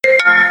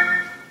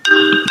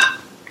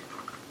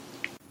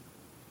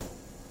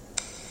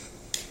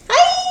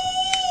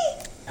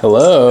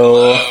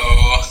Hello.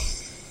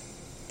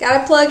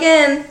 Gotta plug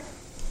in.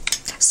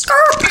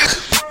 Skirp.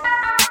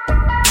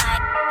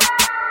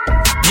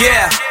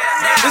 Yeah,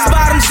 this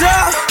bottoms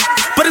up,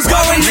 but it's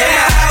going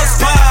down. House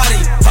party,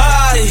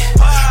 party.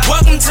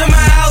 Welcome to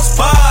my house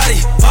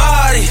party,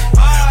 party.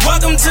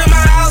 Welcome to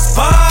my house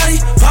party,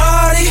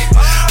 party.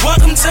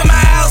 Welcome to my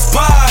house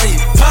party,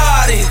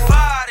 party.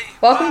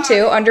 Welcome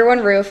to Under One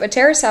Roof, a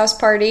terrace house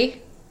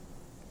party.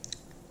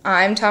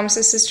 I'm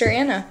Thomas's sister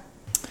Anna.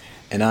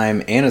 And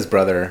I'm Anna's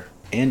brother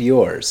and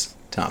yours,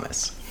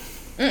 Thomas.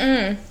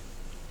 No,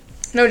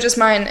 just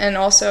mine and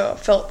also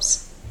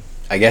Philip's.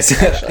 I guess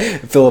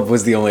Philip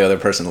was the only other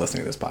person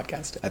listening to this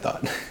podcast, I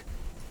thought.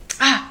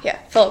 Yeah,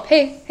 Philip.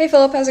 Hey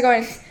Philip, how's it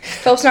going?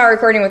 Philip's not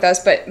recording with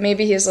us, but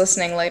maybe he's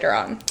listening later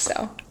on.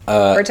 So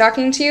we're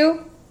talking to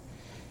you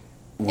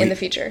in the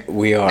future.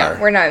 We are.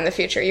 No, we're not in the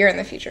future. You're in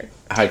the future.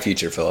 Hi,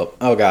 future Philip.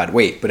 Oh, God,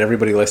 wait, but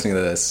everybody listening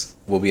to this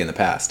will be in the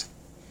past.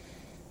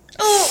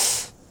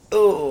 Oh.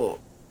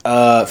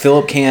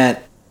 Philip can't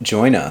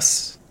join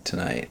us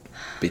tonight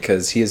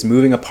because he is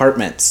moving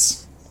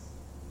apartments.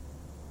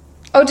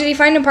 Oh, did he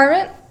find an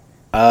apartment?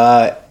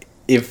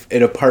 If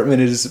an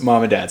apartment is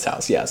mom and dad's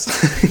house,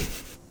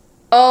 yes.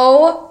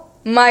 Oh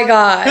my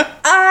god.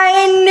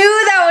 I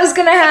knew that was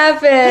gonna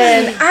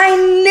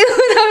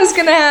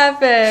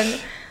happen.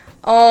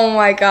 Oh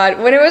my god.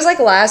 When it was like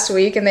last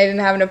week and they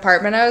didn't have an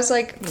apartment, I was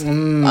like,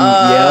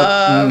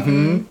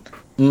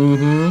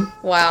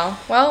 Wow.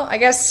 Well, I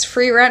guess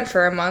free rent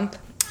for a month.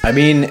 I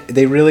mean,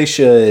 they really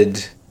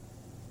should.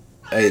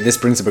 This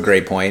brings up a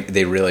great point.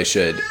 They really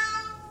should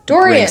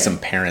bring some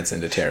parents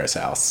into Terrace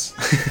House.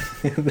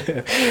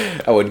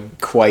 I would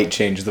quite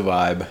change the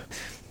vibe.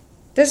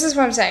 This is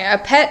what I'm saying. A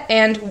pet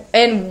and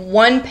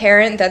one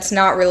parent that's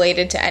not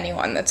related to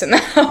anyone that's in the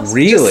house.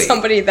 Really? Just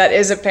somebody that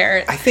is a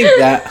parent. I think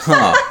that,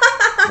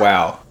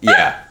 wow.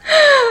 Yeah.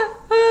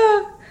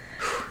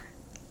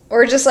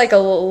 Or just like a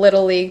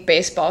little league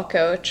baseball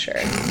coach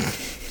or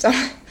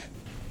something.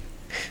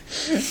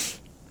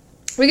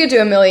 We could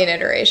do a million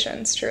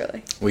iterations,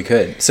 truly. We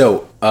could.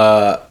 So,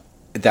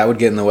 that would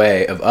get in the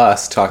way of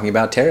us talking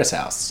about Terrace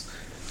House.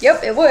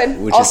 Yep, it would.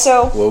 Which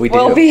also, is what we do.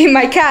 Will be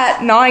my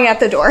cat gnawing at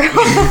the door.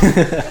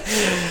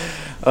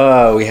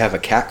 We have a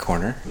cat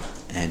corner,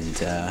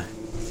 and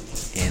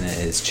Anna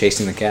is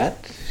chasing the cat.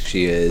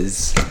 She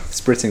is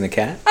spritzing the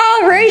cat.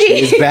 Alrighty.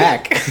 She is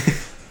back.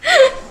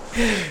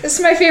 This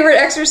is my favorite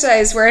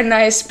exercise, wherein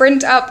I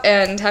sprint up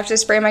and have to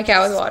spray my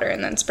cat with water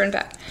and then sprint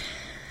back.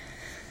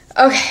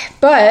 Okay,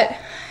 but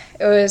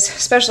it was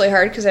especially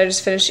hard because I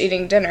just finished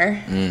eating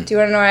dinner. Do you want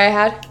to know what I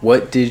had?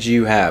 What did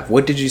you have?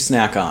 What did you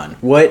snack on?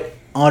 What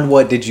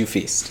did you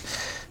feast?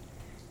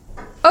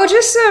 Oh,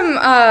 just some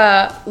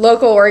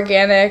local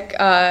organic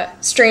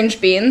strange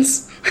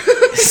beans.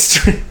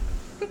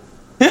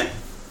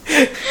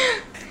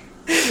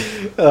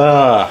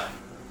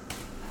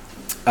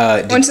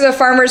 Went to the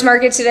farmer's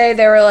market today.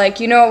 They were like,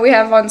 you know what we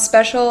have on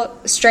special?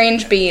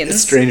 Strange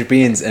beans. Strange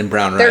beans and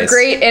brown rice. They're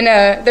great in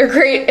a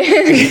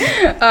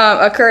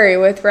curry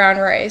with brown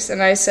rice.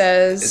 And I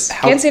says,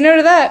 can't say no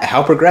to that.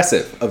 How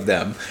progressive of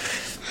them.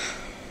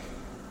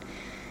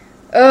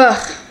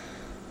 Ugh.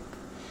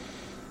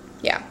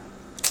 Yeah.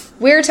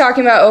 We're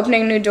talking about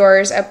Opening New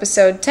Doors,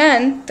 episode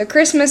 10, The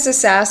Christmas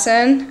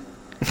Assassin.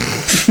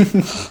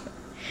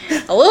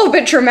 A little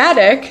bit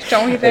dramatic,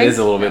 don't you think? It is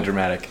a little bit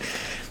dramatic.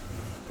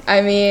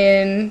 I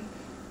mean,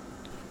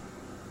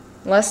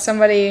 unless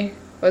somebody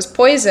was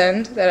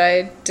poisoned that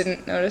I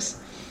didn't notice.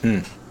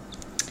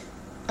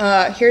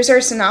 Here's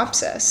our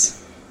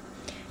synopsis.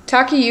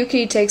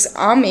 Takayuki takes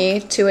Ami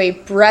to a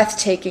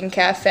breathtaking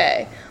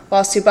cafe,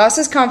 while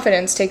Tsubasa's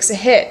confidence takes a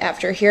hit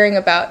after hearing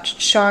about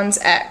Sean's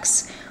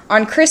ex.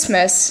 On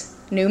Christmas,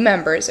 new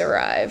members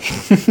arrive.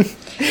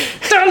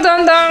 Dun,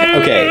 dun,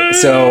 dun. Okay,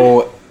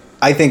 so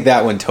I think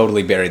that one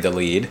totally buried the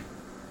lead.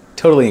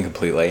 Totally and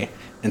completely.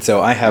 And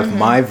so I have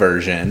my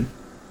version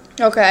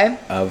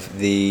of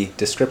the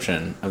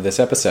description of this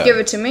episode. Give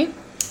it to me.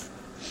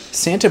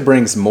 Santa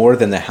brings more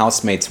than the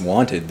housemates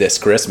wanted this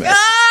Christmas.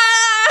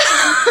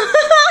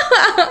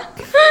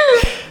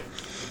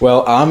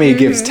 Well, Ami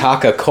gives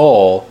Taka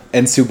coal,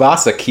 and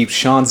Tsubasa keeps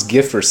Sean's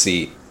gift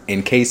receipt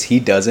in case he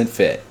doesn't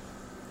fit.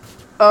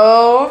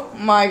 Oh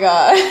my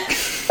god.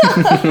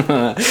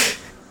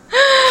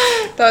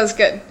 That was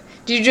good.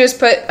 Did you just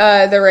put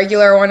the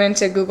regular one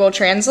into Google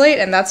Translate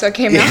and that's what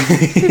came out?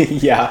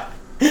 Yeah.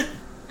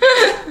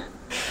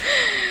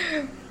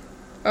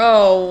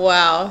 Oh,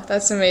 wow.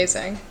 That's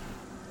amazing.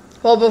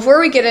 Well,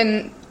 before we get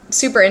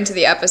super into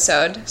the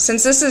episode,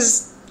 since this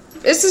is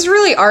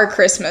really our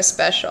Christmas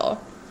special,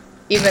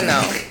 even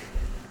though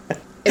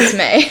it's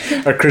May.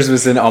 Our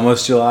Christmas in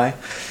almost July?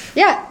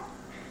 Yeah.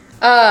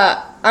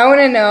 I want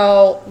to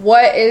know,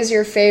 what is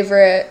your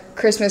favorite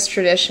Christmas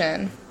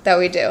tradition that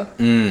we do?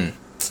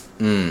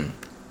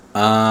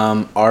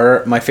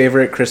 My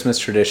favorite Christmas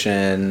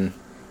tradition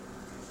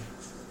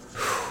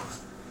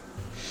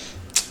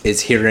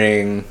is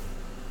hearing...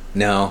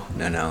 No,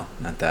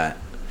 not that.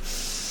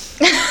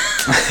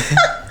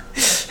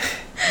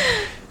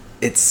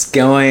 It's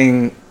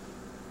going...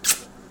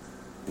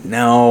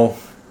 No.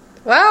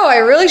 Wow, I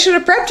really should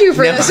have prepped you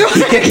for this one.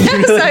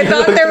 I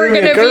thought there were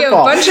going to be a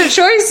bunch of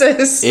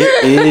choices.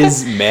 It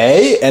is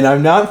May, and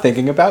I'm not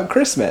thinking about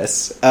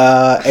Christmas.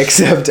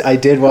 Except I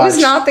did watch...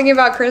 Who's not thinking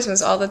about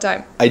Christmas all the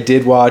time? I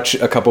did watch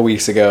a couple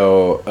weeks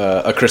ago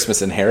A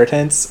Christmas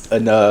Inheritance.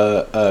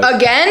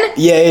 Again?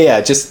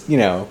 Yeah. Just,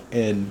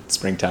 in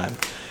springtime.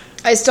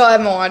 I still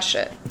haven't watched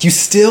it. You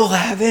still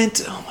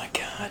haven't? Oh my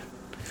god.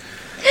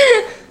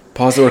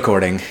 Pause the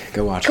recording.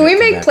 Go watch it. Can we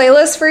make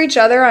playlists for each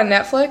other on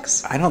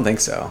Netflix? I don't think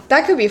so.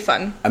 That could be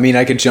fun. I mean,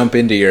 I could jump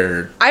into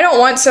your... I don't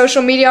want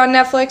social media on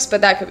Netflix,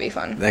 but that could be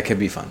fun. That could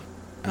be fun.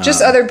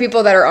 Just other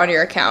people that are on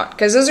your account.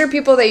 Because those are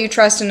people that you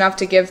trust enough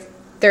to give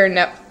your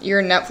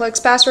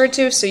Netflix password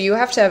to, so you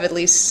have to have at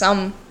least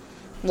some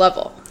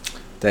level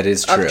that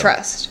is true. Of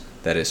trust.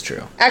 That is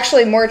true.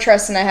 Actually, more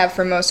trust than I have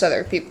for most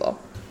other people.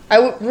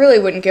 I really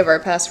wouldn't give our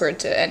password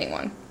to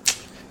anyone.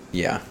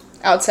 Yeah.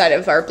 Outside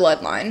of our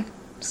bloodline.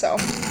 So.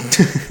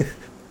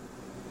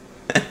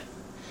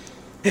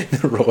 The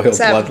royal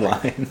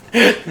bloodline.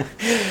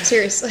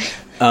 Seriously.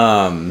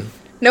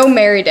 No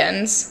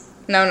Merridens.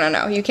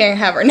 No. You can't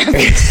have our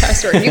Netflix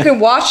password. You can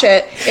watch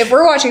it. If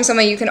we're watching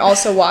something, you can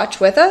also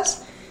watch with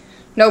us.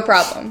 No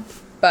problem.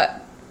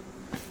 But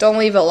don't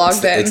leave it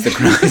logged in. It's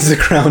the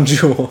crown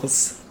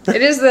jewels.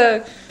 It is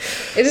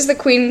the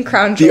queen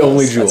crown jewels. The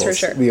only jewels. That's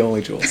for sure. The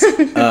only jewels.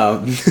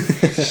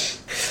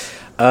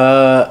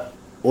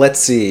 Let's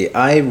see.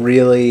 I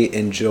really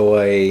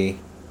enjoy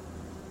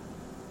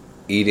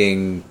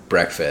eating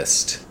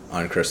breakfast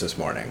on Christmas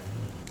morning.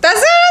 That's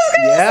what I was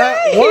going to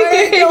say.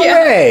 What? No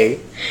way.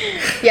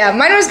 Yeah,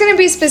 mine was going to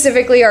be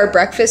specifically our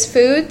breakfast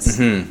foods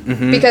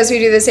because we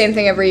do the same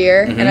thing every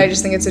year, and I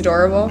just think it's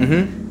adorable.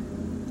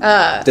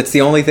 That's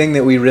the only thing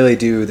that we really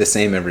do the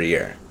same every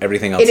year.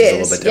 Everything else is a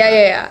little bit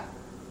different.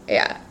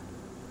 Yeah.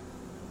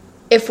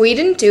 If we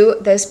didn't do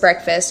this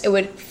breakfast, it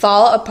would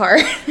fall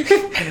apart.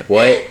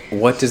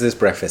 What does this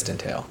breakfast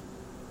entail?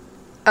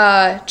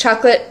 A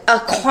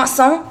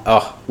croissant.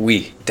 Oh,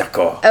 oui,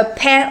 d'accord. A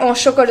pain au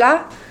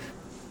chocolat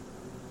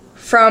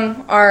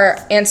from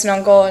our aunts and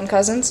uncle and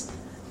cousins.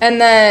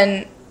 And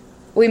then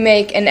we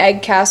make an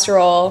egg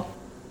casserole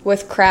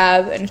with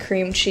crab and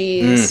cream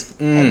cheese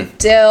and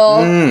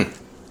dill.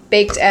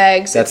 Baked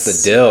eggs. That's the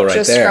dill right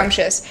there. Just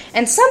scrumptious.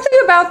 And something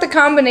about the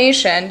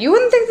combination, you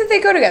wouldn't think that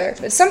they go together,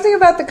 but something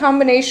about the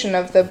combination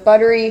of the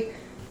buttery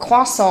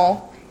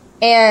croissant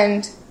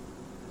and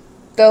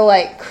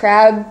the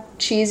crab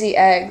cheesy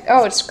egg.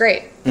 Oh, it's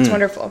great. It's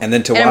wonderful. And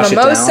then wash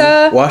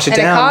it down and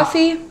a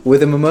coffee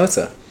with a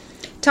mimosa.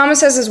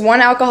 Thomas has his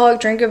one alcoholic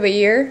drink of the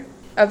year,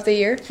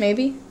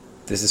 maybe.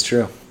 This is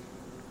true.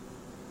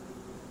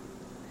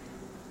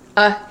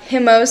 A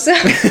mimosa,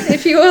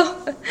 if you will.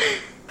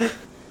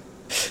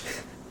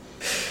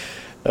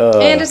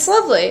 And it's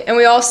lovely. And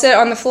we all sit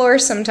on the floor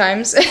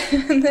sometimes.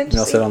 And then we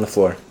all sit on the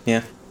floor,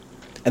 yeah.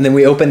 And then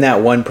we open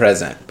that one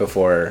present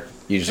before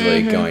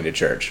usually going to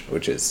church,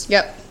 which is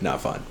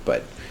not fun.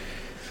 But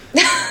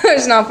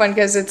it's not fun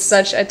because it's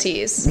such a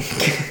tease.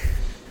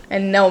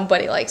 And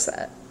nobody likes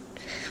that.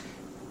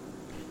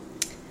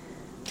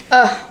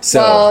 That's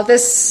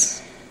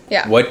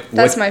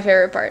my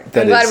favorite part.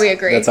 I'm glad we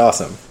agree. That's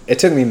awesome. It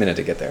took me a minute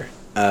to get there.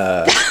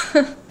 I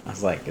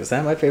was like, is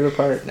that my favorite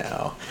part?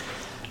 No.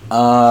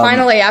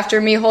 Finally,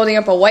 after me holding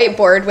up a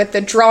whiteboard with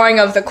the drawing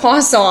of the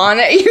croissant on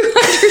it, you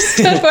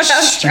understood what I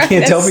was trying to say. You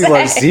can't tell people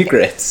our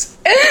secrets.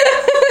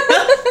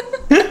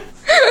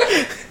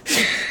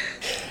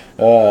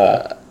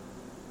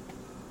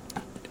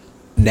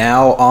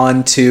 Now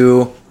on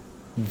to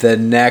the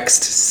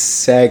next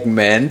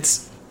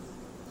segment.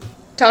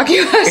 Talking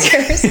about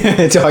Tara's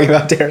Talking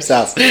about Tara's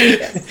house.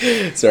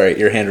 Yes. Sorry,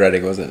 your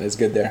handwriting wasn't as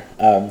good there.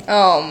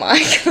 Oh my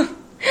god.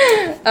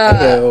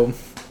 Hello.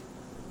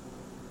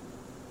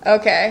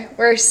 Okay,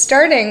 we're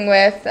starting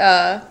with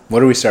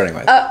what are we starting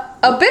with?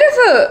 a bit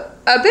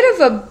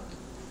of a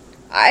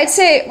I'd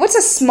say, what's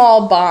a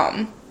small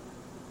bomb?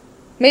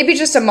 Maybe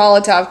just a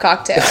Molotov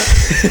cocktail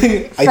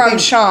from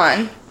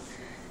Sean.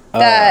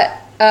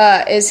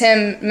 That is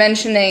him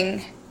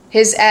mentioning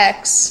his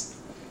ex.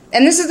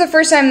 And this is the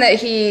first time that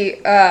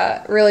he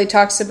really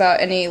talks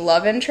about any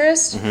love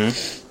interest,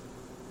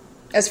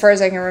 as far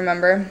as I can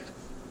remember.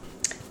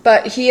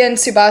 But he and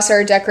Tsubasa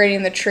are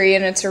decorating the tree,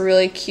 and it's a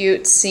really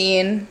cute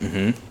scene.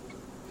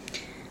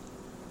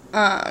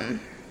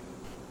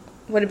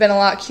 Would have been a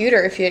lot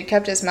cuter if he had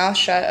kept his mouth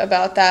shut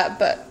about that,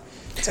 but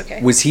it's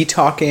okay. Was he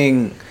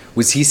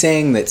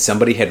saying that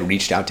somebody had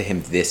reached out to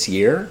him this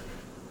year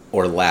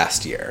or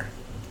last year?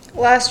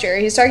 Last year.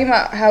 He's talking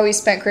about how he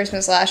spent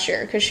Christmas last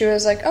year, because she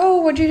was like,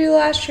 oh, what'd you do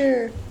last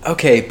year?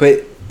 Okay,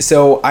 but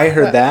so I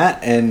heard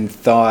that and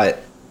thought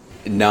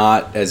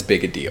not as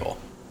big a deal.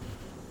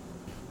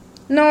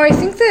 No, I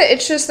think that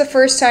it's just the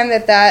first time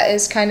that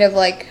is kind of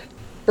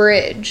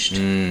bridged.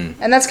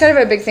 And that's kind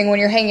of a big thing when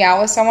you're hanging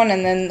out with someone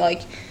and then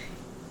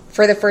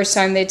for the first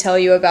time they tell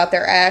you about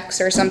their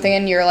ex or something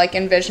and you're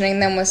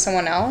envisioning them with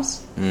someone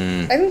else.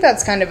 I think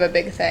that's kind of a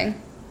big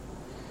thing.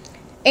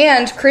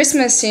 And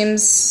Christmas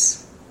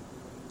seems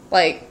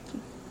I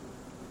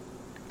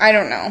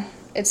don't know.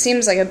 it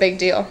seems like a big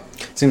deal.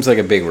 Seems like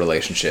a big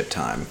relationship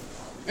time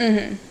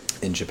in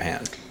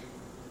Japan.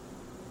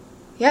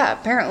 Yeah,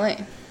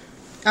 apparently.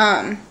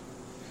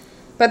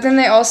 But then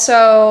they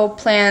also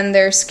plan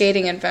their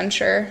skating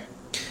adventure.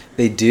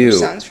 They do. Which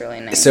sounds really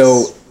nice.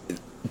 So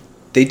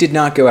they did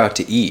not go out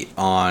to eat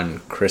on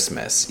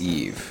Christmas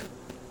Eve,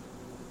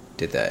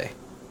 did they?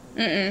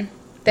 Mm-mm.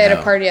 They had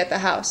a party at the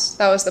house.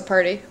 That was the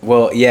party.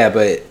 Well, yeah,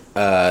 but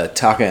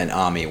Taka and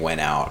Ami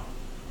went out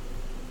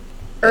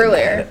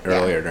earlier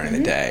during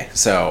the day.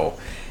 So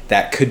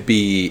that could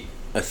be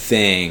a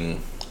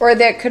thing. Or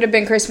that could have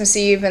been Christmas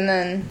Eve, and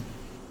then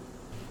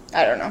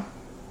I don't know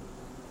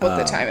what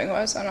the timing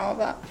was on all of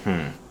that.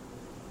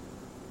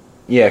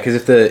 Yeah,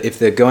 because if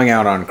the going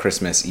out on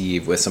Christmas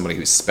Eve with somebody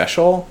who's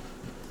special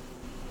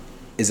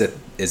is a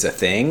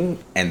thing,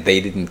 and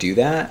they didn't do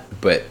that,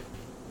 but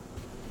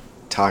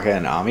Taka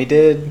and Ami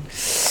did.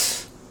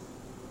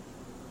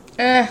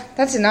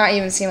 That did not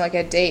even seem like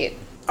a date.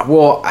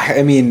 Well,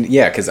 I mean,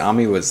 yeah, because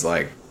Ami was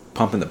like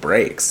pumping the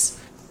brakes.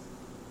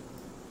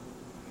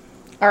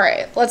 All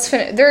right, let's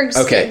finish. They're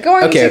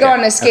going to go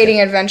on a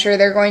skating adventure.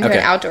 They're going to an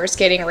outdoor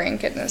skating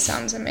rink, and this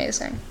sounds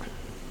amazing.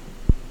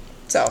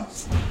 So,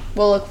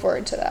 we'll look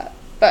forward to that.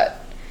 But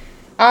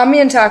Ami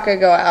and Taka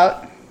go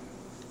out.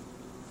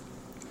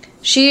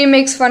 She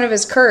makes fun of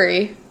his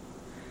curry.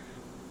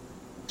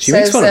 She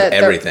makes fun of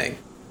everything.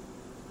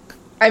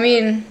 I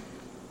mean,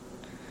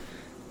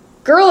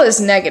 girl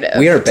is negative.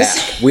 We are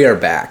back. We are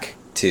back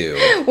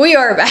to... We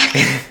are back.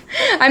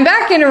 I'm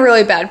back in a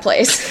really bad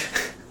place.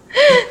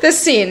 This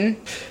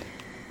scene.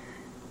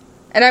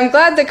 And I'm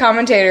glad the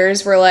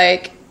commentators were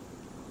like,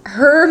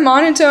 her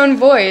monotone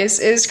voice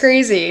is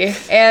crazy.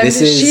 And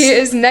she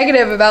is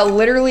negative about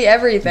literally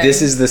everything.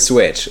 This is the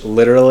switch.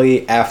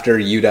 Literally, after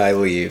Yudai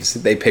leaves,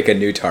 they pick a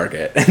new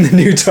target. And the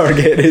new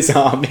target is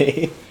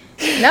Ami.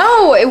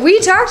 No, we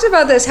talked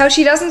about this, how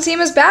she doesn't seem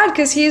as bad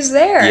because he's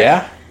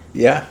there.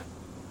 Yeah.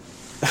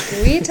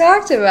 We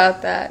talked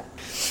about that.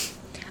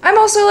 I'm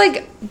also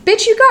like,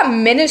 bitch, you got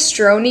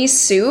minestrone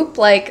soup?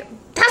 Like,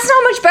 that's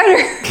not much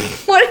better.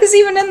 What is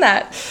even in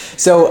that?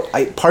 So,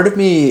 part of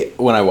me,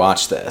 when I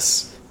watched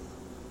this,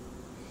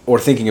 or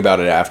thinking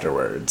about it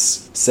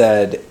afterwards,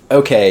 said,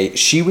 okay,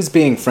 she was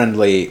being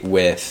friendly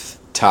with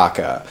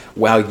Taka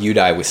while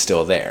Yudai was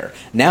still there.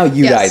 Now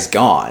Yudai's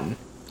gone.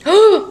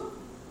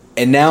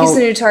 And now... He's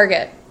the new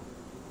target.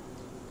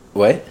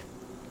 What?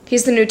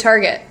 He's the new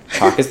target.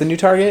 Taka's the new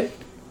target?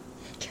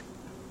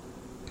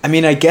 I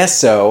mean, I guess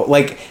so.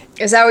 Like...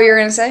 Is that what you were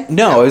going to say?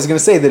 No, I was going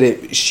to say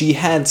that she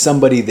had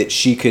somebody that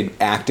she could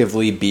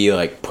actively be,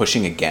 like,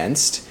 pushing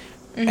against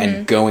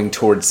and going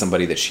towards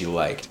somebody that she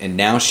liked. And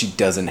now she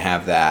doesn't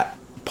have that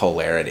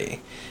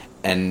polarity.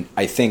 And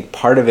I think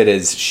part of it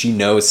is she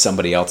knows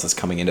somebody else is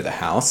coming into the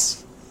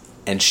house.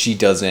 And she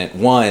doesn't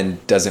want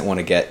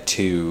to get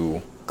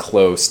too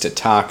close to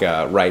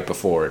Taka right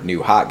before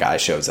new hot guy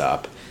shows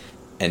up.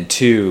 And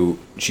two,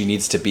 she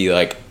needs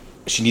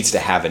to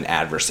have an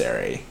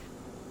adversary.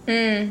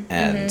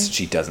 And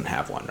she doesn't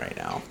have one right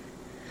now.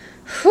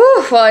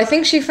 Whew, well, I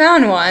think she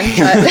found one,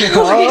 but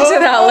we'll get to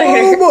that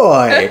later.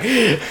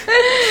 Oh,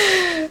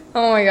 boy.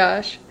 Oh, my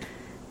gosh.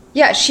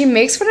 Yeah, she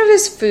makes fun of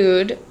his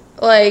food,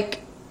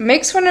 like,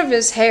 makes fun of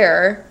his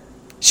hair.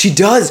 She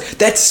does.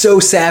 That's so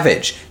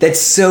savage.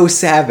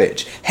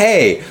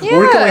 Hey,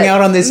 we're going out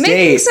on this date.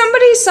 Making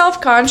somebody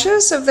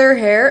self-conscious of their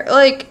hair,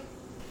 like,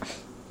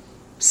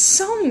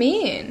 so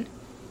mean.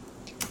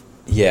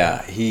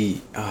 Yeah,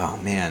 oh,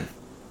 man.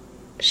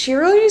 She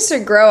really needs to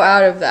grow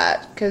out of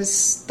that,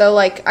 because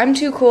I'm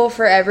too cool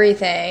for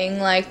everything,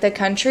 like, the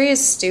country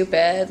is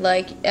stupid,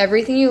 like,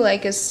 everything you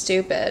like is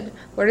stupid.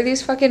 What are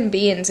these fucking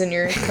beans in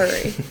your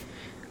curry?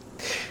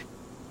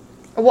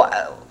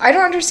 I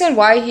don't understand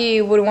why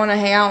he would want to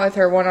hang out with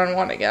her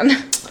one-on-one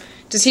again.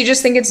 Does he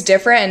just think it's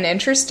different and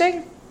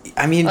interesting?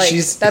 I mean, who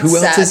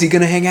else is he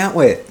going to hang out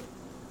with?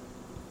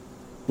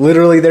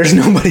 Literally, there's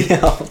nobody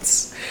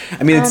else.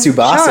 I mean, it's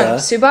Tsubasa.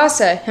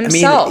 Tsubasa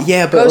himself. I mean,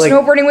 yeah, but go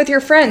snowboarding with your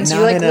friends. You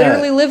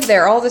literally live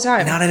there all the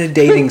time. Not in a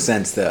dating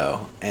sense,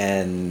 though.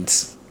 And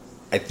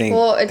I think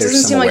it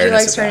doesn't seem like he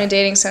likes her in a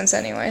dating sense,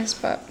 anyways.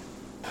 But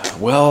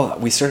well,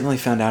 we certainly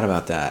found out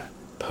about that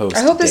post.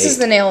 I hope this is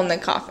the nail in the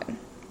coffin.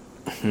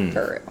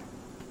 For real.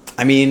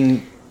 I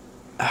mean,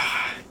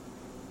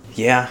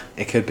 yeah,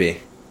 it could be.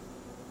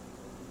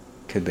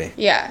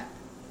 Yeah.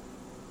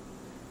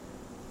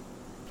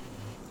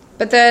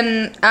 But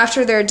then,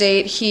 after their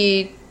date,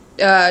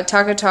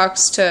 Taka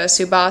talks to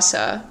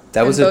Tsubasa.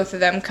 Both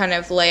of them kind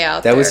of lay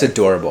out That was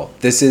adorable.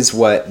 This is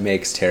what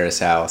makes Terrace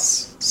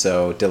House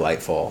so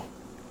delightful.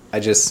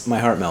 My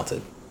heart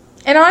melted.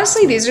 And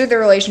honestly, these are the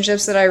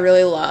relationships that I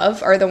really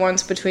love, are the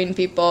ones between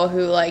people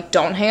who, like,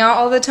 don't hang out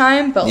all the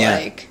time, but,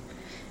 like,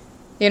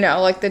 you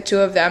know, like the two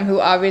of them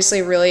who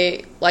obviously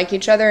really like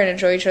each other and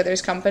enjoy each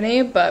other's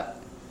company, but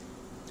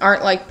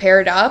aren't, like,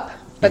 paired up.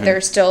 But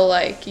they're still,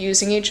 like,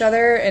 using each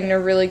other in a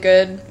really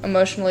good,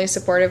 emotionally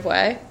supportive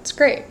way. It's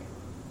great.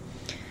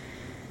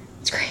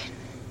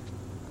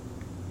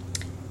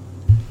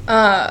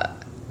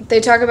 They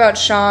talk about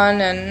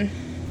Sean and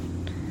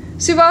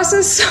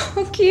Subasa's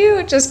so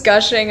cute, just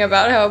gushing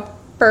about how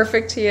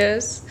perfect he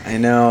is. I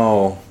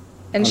know.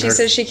 And she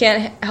says she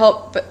can't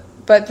help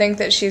but think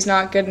that she's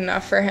not good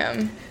enough for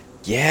him.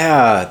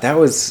 Yeah, that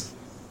was...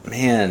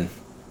 Man,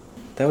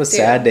 that was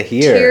sad to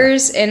hear.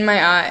 Tears in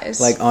my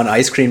eyes. Like on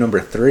ice cream number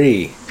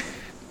 3.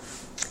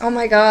 Oh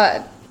my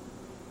god.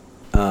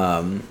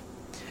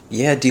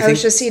 Yeah, do you think... I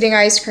was just eating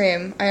ice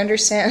cream. I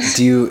understand.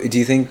 Do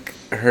you think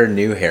her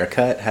new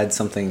haircut had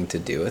something to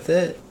do with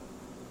it?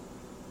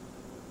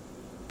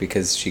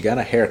 Because she got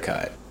a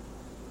haircut.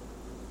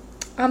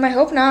 I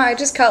hope not. I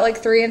just cut like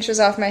 3 inches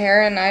off my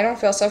hair and I don't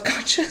feel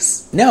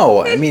self-conscious.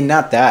 No, I mean,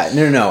 not that.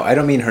 No. I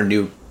don't mean her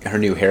new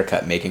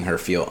haircut making her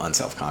feel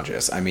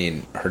unself-conscious. I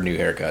mean her new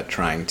haircut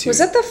trying to... Was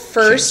that the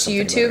first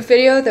YouTube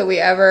video that we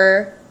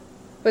ever...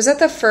 Was that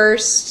the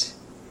first,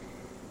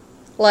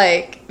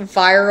 like,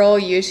 viral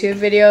YouTube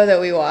video that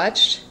we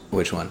watched?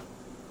 Which one?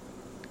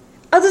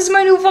 Oh, this is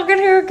my new fucking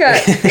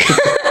haircut.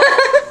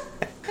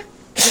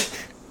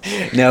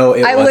 No,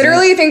 it wasn't. I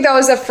literally think that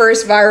was the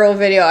first viral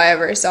video I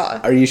ever saw.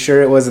 Are you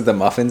sure it wasn't the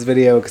muffins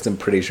video? Because I'm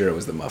pretty sure it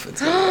was the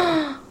muffins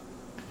video.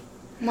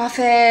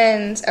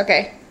 Muffins.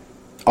 Okay.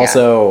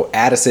 Also,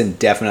 Addison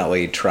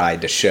definitely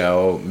tried to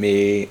show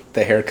me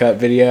the haircut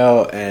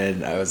video,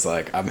 and I was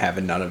like, I'm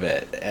having none of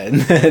it.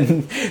 And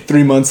then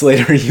 3 months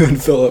later, you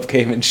and Philip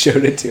came and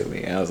showed it to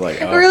me. And I was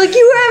like, oh. We're like,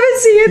 you haven't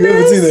seen this? You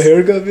haven't seen the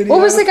haircut video?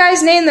 What was the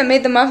guy's name that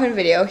made the muffin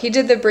video? He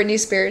did the Britney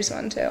Spears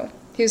one, too.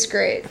 He was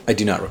great. I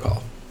do not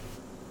recall.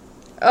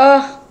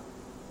 Oh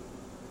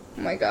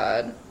my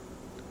god.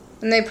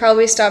 And they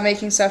probably stopped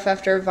making stuff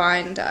after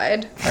Vine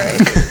died.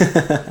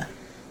 Right?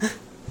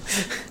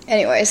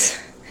 Anyways.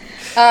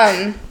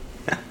 Yeah,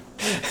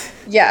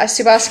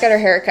 Tsubasa got her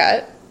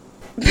haircut.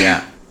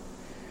 Yeah.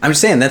 I'm just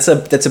saying that's a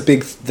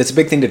big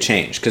thing to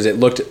change because it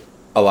looked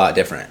a lot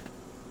different.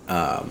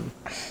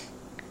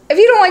 If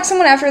you don't like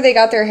someone after they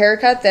got their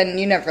haircut, then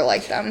you never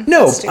like them.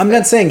 No, I'm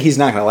not saying he's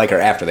not going to like her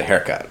after the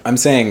haircut. I'm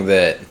saying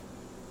that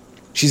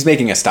she's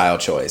making a style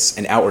choice,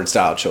 an outward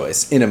style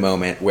choice, in a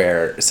moment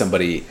where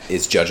somebody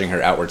is judging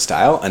her outward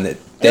style, and that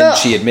then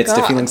she admits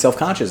to feeling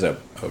self-conscious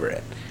over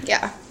it.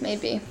 Yeah,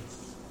 maybe.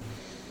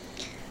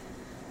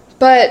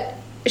 But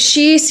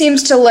she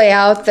seems to lay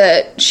out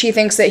that she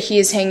thinks that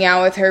he's hanging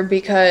out with her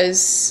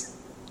because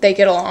they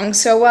get along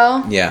so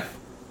well. Yeah.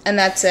 And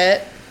that's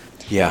it.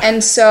 Yeah.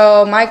 And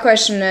so my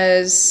question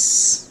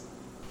is,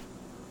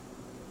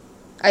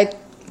 are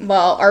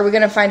we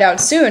going to find out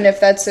soon if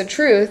that's the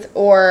truth,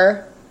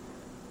 or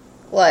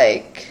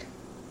like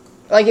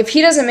if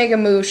he doesn't make a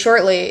move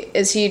shortly,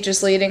 is he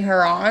just leading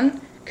her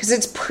on? Because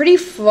it's pretty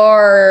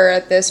far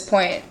at this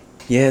point.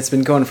 Yeah, it's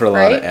been going for a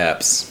lot of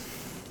eps.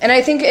 And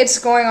I think it's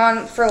going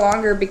on for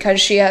longer because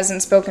she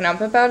hasn't spoken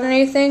up about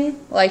anything.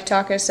 Like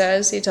Taka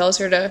says, he tells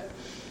her to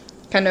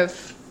kind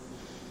of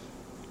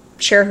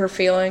share her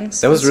feelings.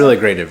 That was really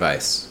great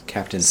advice,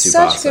 Captain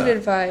Tsubasa. Such good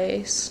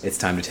advice. It's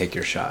time to take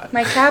your shot.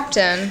 My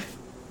captain.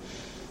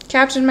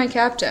 My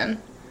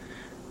captain.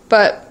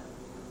 But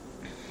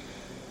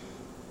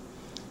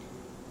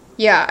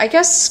yeah, I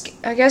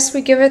guess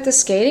we give it the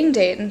skating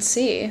date and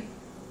see.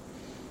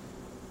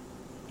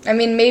 I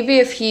mean, maybe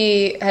if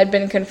he had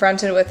been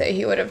confronted with it,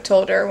 he would have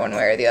told her one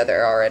way or the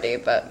other already,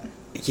 but...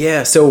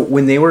 Yeah, so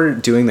when they were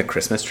doing the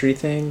Christmas tree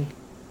thing,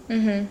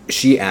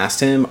 she asked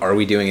him, are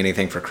we doing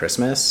anything for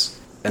Christmas?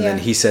 And then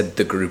he said,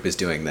 the group is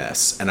doing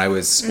this. And I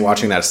was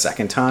watching that a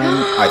second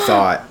time. I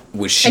thought,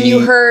 was she... And you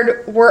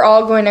heard, we're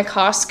all going to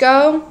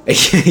Costco?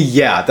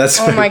 Yeah, that's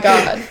right. Oh my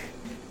god.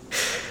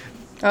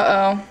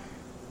 Uh-oh.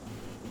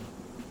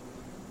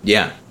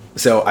 Yeah.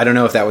 So I don't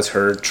know if that was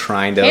her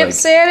trying to Can't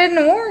say I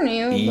didn't warn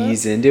you.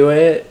 Ease into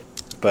it,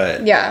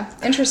 but... Yeah,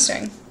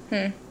 interesting.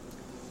 Maybe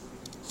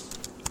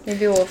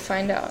we'll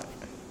find out.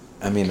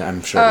 I mean,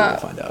 I'm sure we'll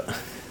find out.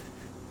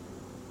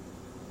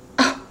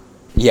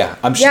 Yeah,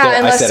 I'm sure. Yeah,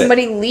 unless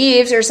somebody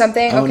leaves or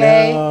something. Oh,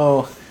 okay.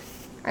 No.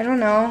 I don't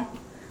know.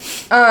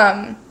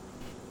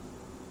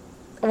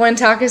 When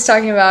Taka's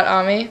talking about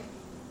Ami,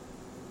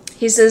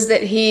 he says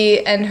that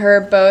he and her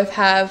both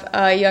have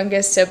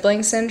youngest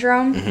sibling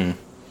syndrome. Mm-hmm.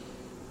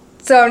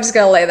 So I'm just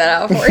going to lay that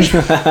out for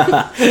you.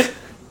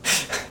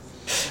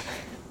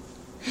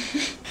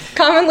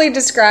 Commonly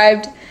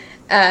described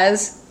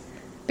as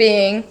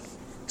being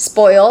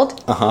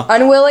spoiled,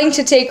 unwilling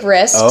to take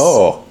risks,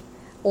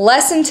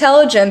 less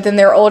intelligent than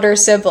their older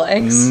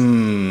siblings,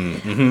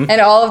 and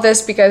all of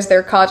this because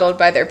they're coddled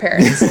by their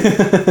parents.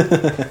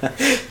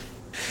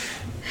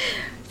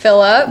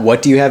 Philip?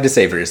 What do you have to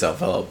say for yourself,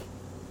 Philip?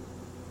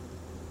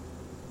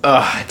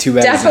 Ugh, too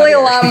bad. Definitely a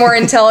lot more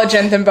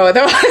intelligent than both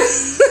of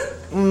us.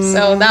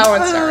 So that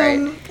one's not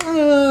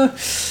right.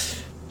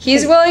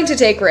 He's willing to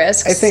take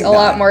risks, I think a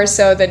lot more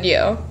so than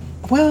you.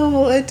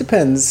 Well, it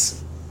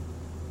depends.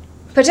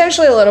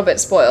 Potentially a little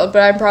bit spoiled,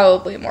 but I'm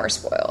probably more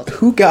spoiled.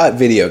 Who got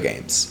video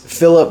games?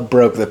 Philip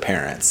broke the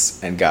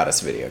parents and got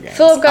us video games.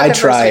 Philip got the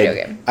first video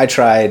game. I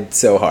tried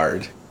so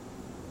hard.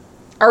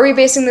 Are we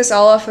basing this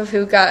all off of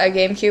who got a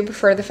GameCube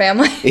for the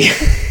family?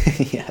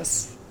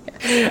 Yes.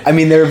 I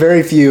mean, there are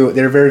very few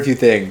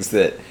things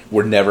that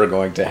were never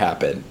going to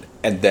happen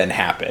and then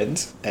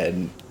happened,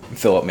 and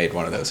Philip made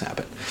one of those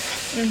happen.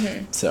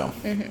 So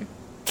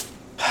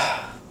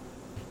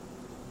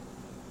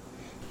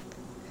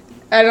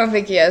I don't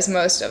think he has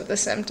most of the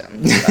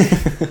symptoms.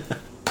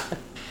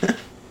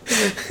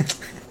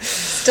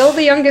 Still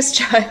the youngest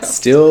child.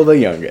 Still the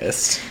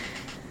youngest.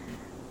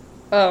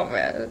 Oh,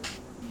 man.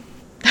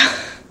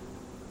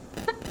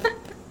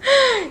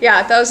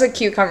 Yeah, that was a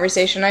cute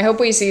conversation. I hope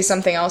we see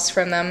something else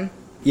from them.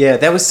 Yeah,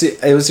 it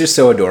was just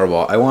so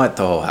adorable. I want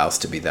the whole house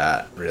to be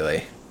that,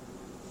 really.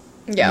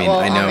 Yeah,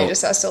 I know, Ami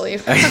just has to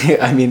leave.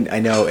 I mean, I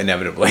know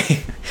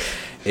inevitably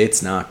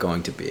it's not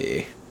going to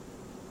be.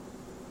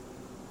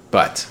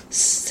 But.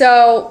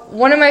 So,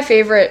 one of my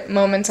favorite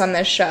moments on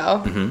this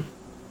show,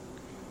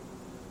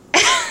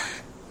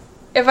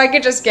 if I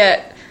could just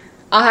get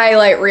a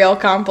highlight reel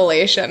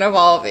compilation of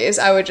all of these,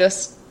 I would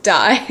just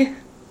die.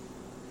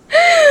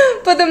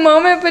 But the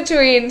moment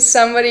between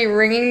somebody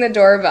ringing the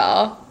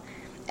doorbell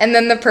and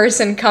then the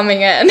person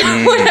coming in,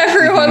 when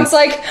everyone's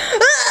like, do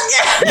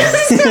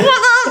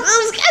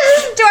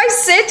I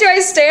sit? Do I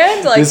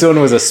stand? Like, this one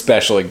was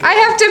especially good. I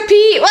have to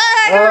pee.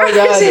 Oh my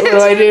god, what do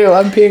I do?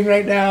 I'm peeing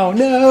right now.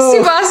 No.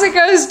 Tsubasa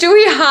goes, do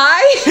we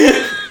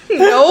hide?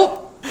 Nope.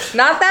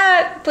 Not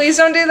that. Please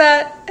don't do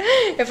that.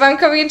 If I'm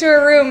coming into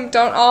a room,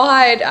 don't all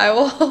hide. I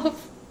will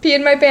pee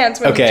in my pants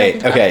when Okay.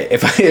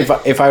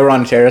 If I were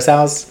on a terrace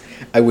house,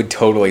 I would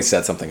totally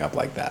set something up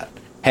like that.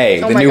 Hey,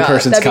 the new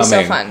person's coming.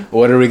 So fun.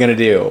 What are we going to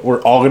do?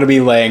 We're all going to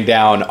be laying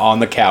down on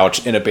the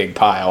couch in a big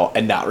pile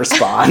and not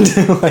respond.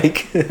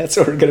 Like, that's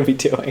what we're going to be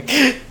doing.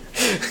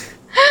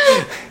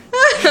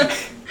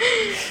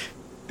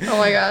 Oh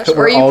my gosh.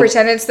 Or you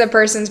pretend it's the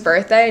person's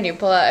birthday and you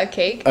pull out a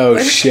cake. Oh,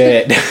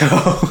 shit.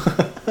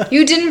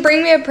 You didn't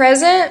bring me a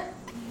present?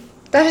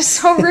 That is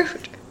so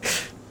rude.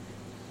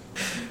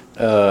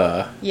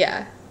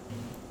 Yeah.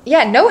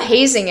 Yeah, no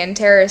hazing in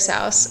Terrace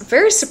House.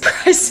 Very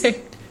surprising.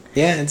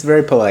 Yeah, it's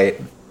very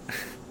polite.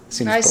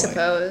 Seems I polite.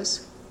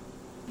 suppose.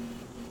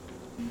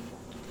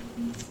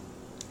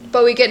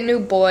 But we get a new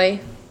boy.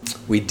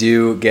 We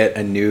do get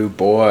a new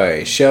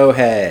boy.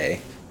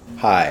 Shohei.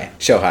 Hi.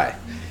 Shohei.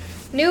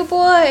 New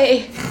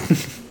boy.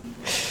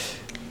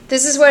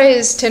 This is what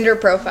his Tinder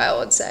profile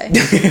would say.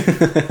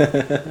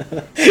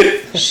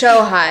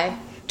 Shohei,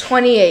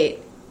 28,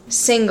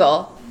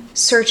 single,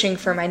 searching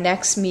for my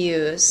next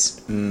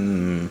muse.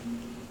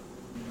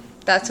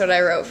 That's what I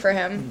wrote for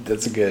him.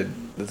 That's a good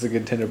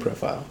Tinder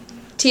profile.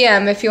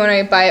 TM, if you want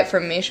to buy it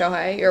from me,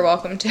 Shohei, you're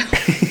welcome to.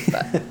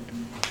 But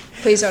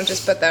please don't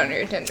just put that on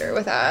your Tinder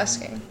without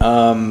asking.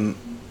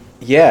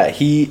 Yeah,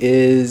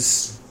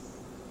 he's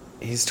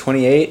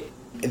 28.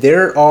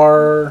 There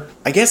are,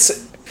 I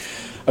guess,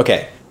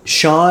 okay,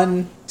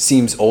 Sean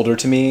seems older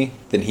to me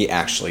than he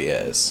actually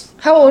is.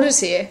 How old is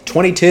he?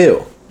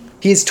 22.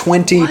 He's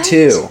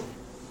 22. What?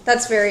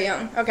 That's very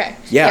young. Okay.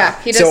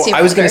 Yeah, he does seem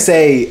I was older. going to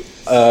say,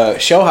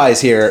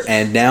 Shohei's here,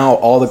 and now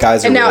all the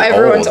guys are and now really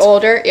everyone's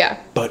old, older, yeah.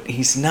 But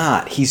he's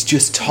not. He's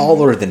just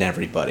taller than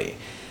everybody.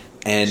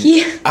 And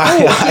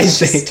I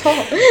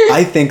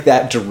think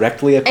that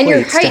directly equates and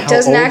your to height how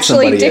doesn't old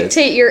actually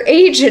dictate your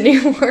age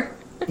anymore.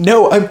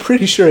 No, I'm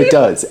pretty sure it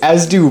does.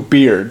 As do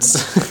beards.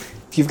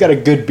 If you've got a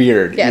good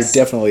beard, yes.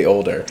 You're definitely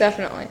older.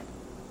 Definitely.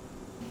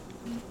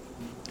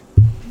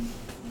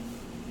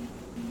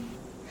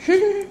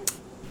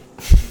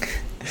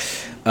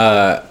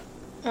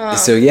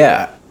 So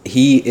yeah,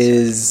 he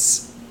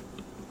is.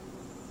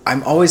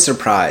 I'm always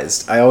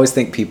surprised. I always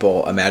think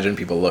imagine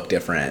people look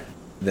different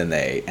than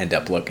they end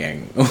up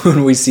looking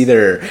when we see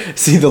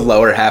the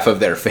lower half of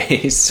their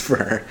face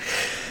for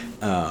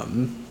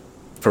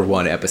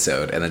one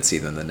episode and then see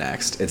them the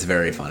next. It's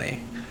very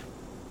funny.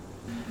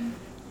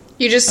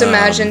 You just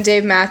imagine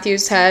Dave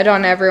Matthews' head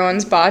on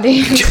everyone's body.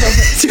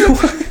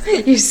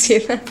 You see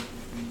that.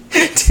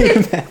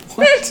 Dave Matthews.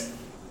 What?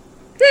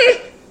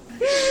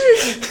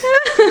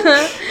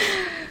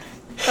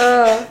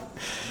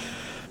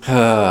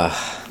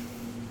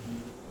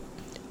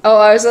 Oh,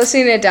 I was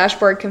listening to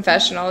Dashboard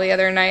Confessional the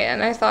other night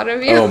and I thought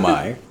of you. Oh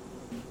my.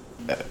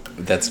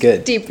 That's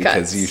good. Deep cuts.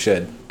 Because you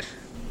should.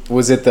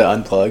 Was it the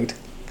Unplugged?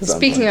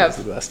 Speaking of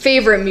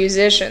favorite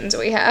musicians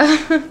we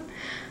have.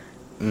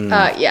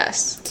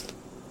 Yes.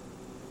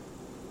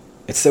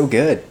 It's so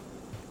good.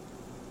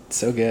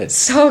 So good.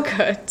 So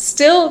good.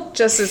 Still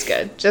just as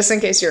good, just in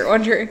case you're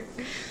wondering.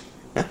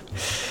 I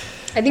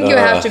think you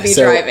have to be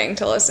driving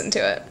to listen to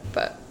it,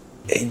 but...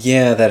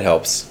 Yeah, that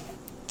helps.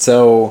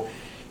 So,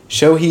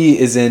 Shohei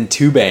is in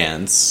 2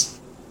 bands.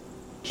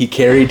 He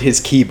carried his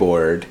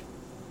keyboard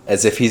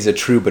as if he's a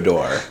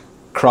troubadour,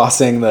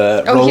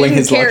 rolling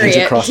his luggage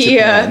across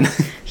Japan.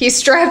 He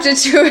strapped it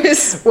to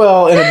his...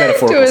 Well, in a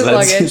metaphorical sense,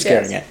 luggage, he was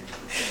carrying it.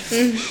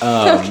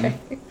 Okay.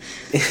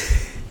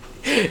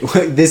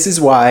 This is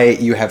why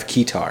you have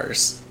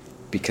keytars,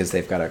 because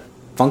they've got a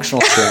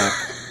functional strap,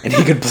 and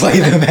he could play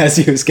them as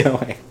he was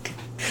going.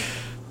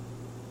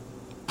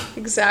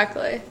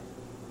 Exactly.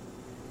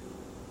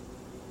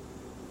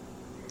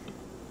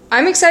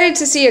 I'm excited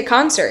to see a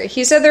concert.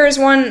 He said there was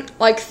one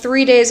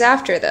 3 days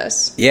after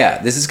this.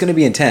 Yeah, this is going to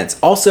be intense.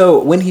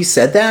 Also, when he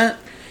said that,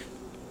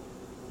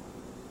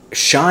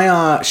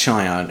 Sean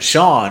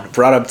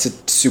brought up to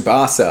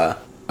Tsubasa,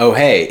 oh,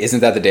 hey,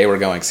 isn't that the day we're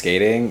going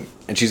skating?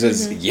 And she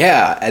says,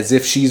 yeah, as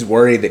if she's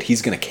worried that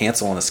he's going to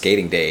cancel on the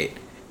skating date.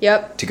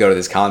 Yep. To go to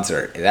this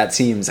concert. That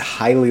seems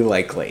highly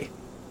likely.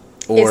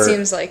 It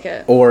seems like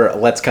it. Or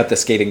let's cut the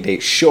skating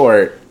date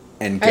short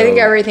and go. I think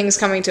everything's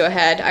coming to a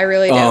head. I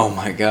really do. Oh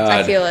my god.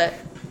 I feel it.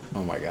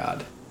 Oh my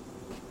god.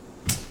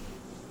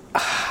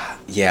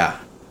 Yeah.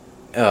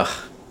 Ugh.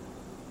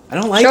 I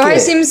don't like it.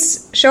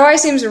 Shohei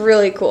seems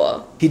really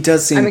cool. He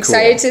does seem cool. I'm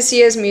excited to see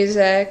his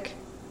music.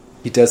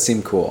 He does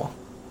seem cool.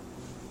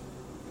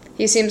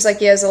 He seems like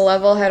he has a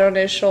level head on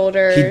his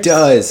shoulders. He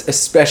does,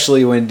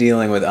 especially when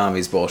dealing with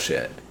Ami's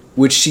bullshit,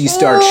 which she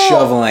starts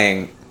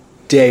shoveling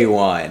day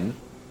one.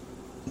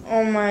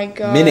 Oh my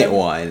god. Minute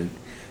one.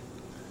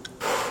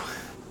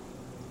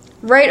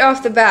 Right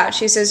off the bat,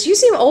 she says, "You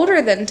seem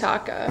older than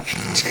Taka."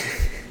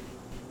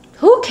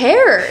 Who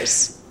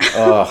cares?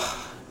 Ugh.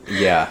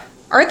 Yeah.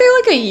 Aren't they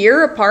like a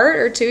year apart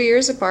or 2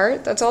 years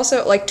apart? That's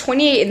also, like,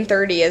 28 and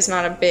 30 is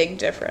not a big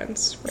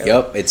difference. Really.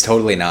 Yep, it's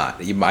totally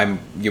not. You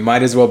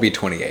might as well be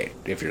 28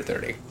 if you're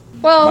 30.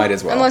 Well, might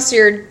as well. Unless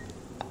you're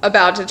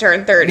about to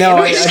turn 30. No,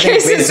 in which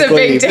case it's a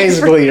big difference.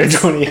 Basically, you're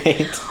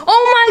 28.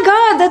 Oh my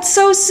god, that's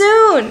so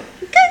soon!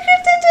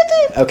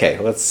 Okay,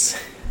 let's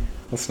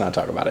not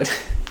talk about it.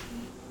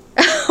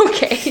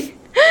 Okay.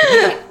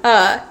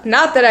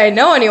 Not that I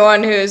know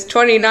anyone who's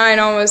 29,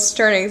 almost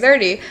turning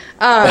 30.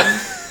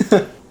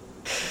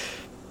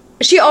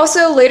 She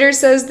also later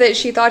says that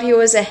she thought he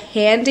was a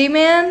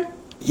handyman.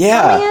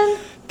 Yeah,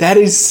 that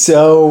is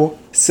so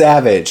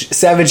savage.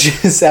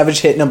 Savage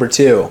hit number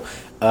 2.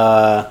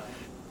 But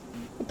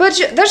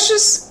that's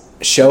just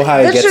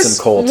Shohei gets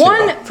some coal too.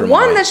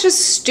 One that's just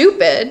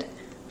stupid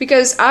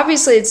because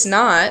obviously it's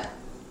not.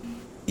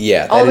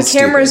 Yeah, all the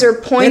cameras are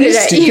pointed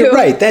at you. You're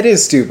right. That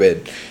is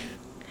stupid.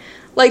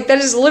 Like that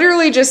is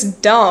literally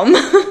just dumb.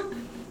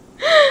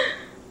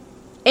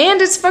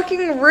 And it's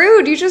fucking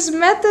rude. You just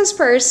met this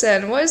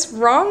person. What is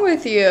wrong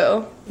with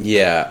you?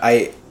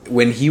 Yeah,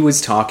 when he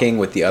was talking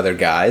with the other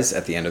guys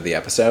at the end of the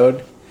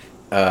episode,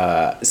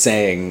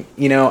 saying,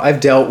 I've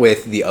dealt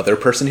with the other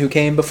person who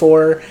came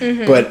before,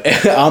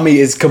 but Ami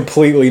is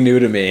completely new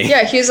to me.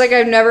 Yeah, he's like,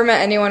 I've never met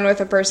anyone with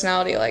a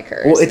personality like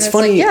hers. Well, it's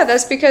funny. Like, yeah,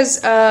 that's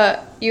because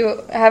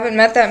you haven't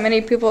met that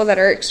many people that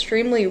are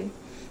extremely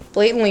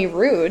blatantly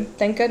rude.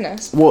 Thank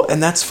goodness. Well,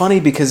 and that's funny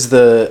because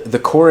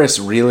the chorus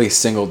really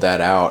singled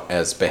that out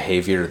as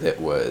behavior that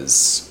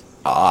was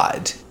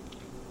odd,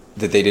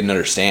 that they didn't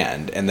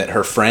understand, and that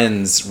her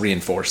friends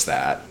reinforced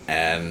that.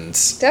 And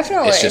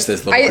definitely, it's just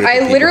this little group of I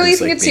people literally who's,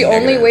 think like, it's the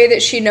only way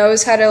that she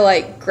knows how to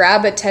like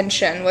grab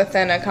attention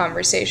within a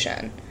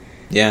conversation.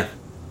 Yeah,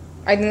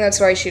 I think that's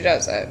why she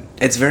does it.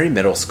 It's very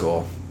middle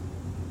school.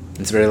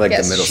 It's very like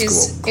the middle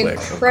she's school clique.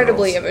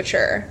 Incredibly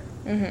immature.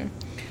 Mm-hmm.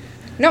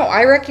 No,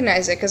 I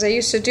recognize it because I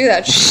used to do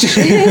that shit.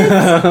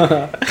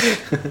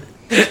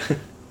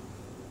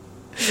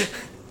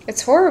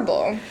 It's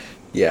horrible.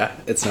 Yeah,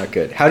 it's not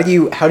good. How do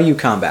you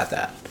combat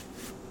that?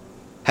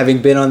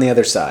 Having been on the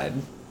other side,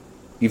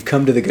 you've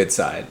come to the good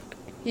side.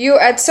 You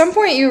at some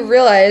point you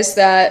realize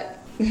that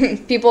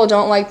people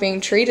don't like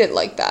being treated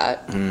like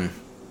that. Mm.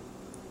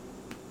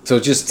 So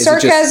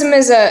sarcasm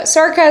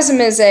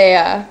is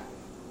a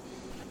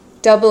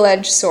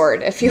double-edged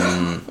sword, if you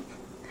will.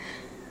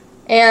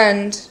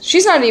 And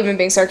she's not even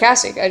being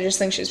sarcastic. I just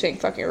think she's being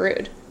fucking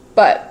rude.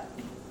 But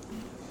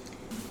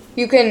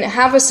you can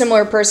have a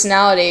similar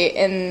personality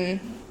in,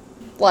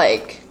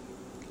 like,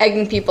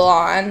 egging people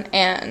on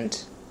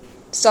and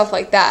stuff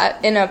like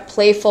that in a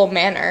playful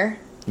manner.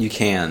 You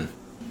can.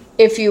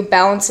 If you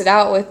balance it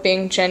out with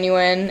being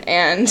genuine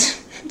and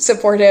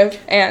supportive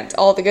and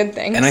all the good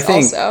things, and I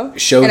think also.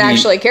 And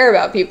actually care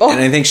about people.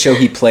 And I think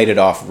Shohei played it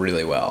off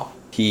really well.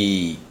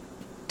 He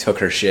took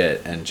her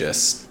shit and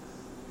just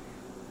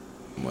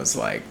was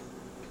like,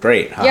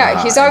 great.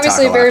 Yeah, he's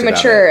obviously very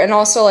mature and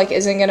also like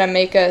isn't gonna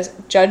make a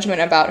judgment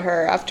about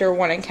her after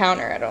one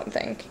encounter. I don't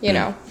think. You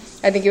know,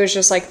 I think he was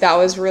just like, that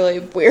was really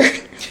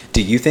weird.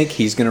 Do you think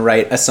he's gonna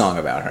write a song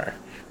about her?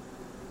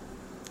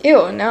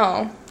 Ew,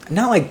 no.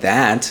 Not like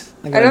that.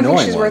 Like I don't think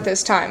she's worth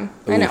his time.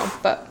 Oof. I know,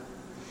 but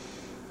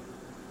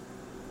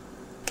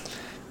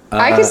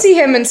I could see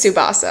him in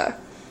Tsubasa.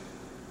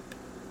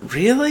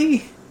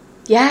 Really?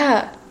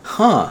 Yeah.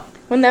 Huh.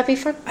 Wouldn't that be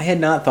fun? I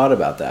had not thought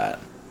about that.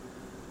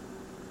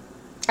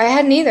 I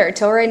hadn't either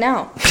till right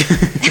now.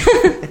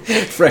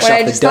 Fresh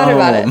off the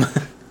dome.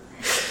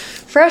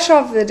 Fresh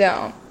off the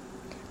dome.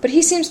 But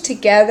he seems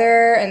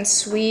together and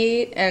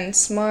sweet and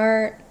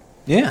smart.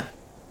 Yeah.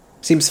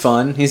 Seems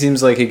fun. He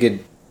seems like he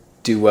could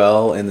do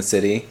well in the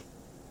city.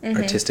 Mm-hmm.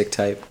 Artistic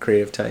type,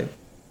 creative type.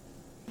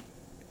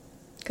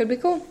 Could be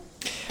cool.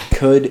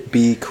 Could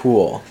be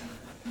cool.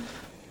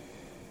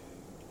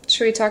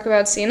 Should we talk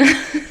about Cena?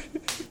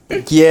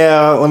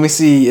 Yeah, let me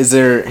see. Is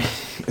there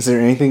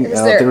anything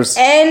else? There was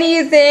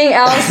anything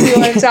else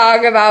you want to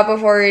talk about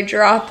before we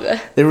drop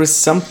it? There was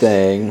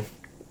something.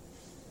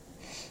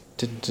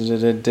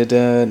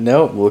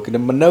 Nope, looking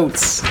at my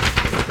notes.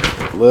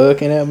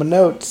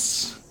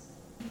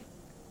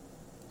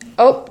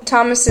 Oh,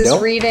 Thomas is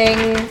Nope.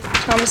 reading.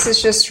 Thomas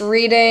is just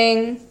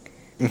reading.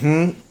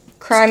 Mm-hmm.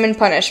 Crime and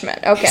Punishment.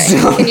 Okay.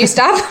 Can you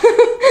stop?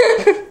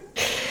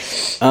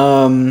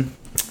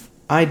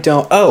 I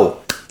don't...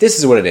 Oh, this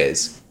is what it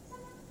is.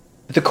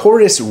 The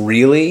chorus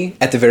really,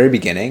 at the very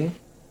beginning,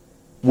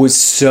 was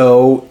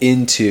so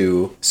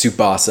into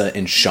Tsubasa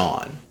and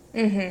Sean.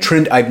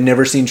 Mm-hmm. I've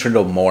never seen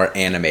Trindle more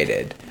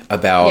animated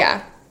about...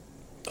 Yeah.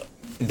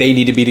 They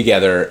need to be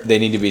together. They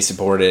need to be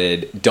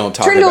supported. Don't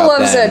talk Trindle about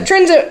loves them.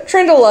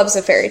 Trindle loves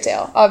a fairy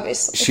tale,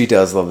 obviously. She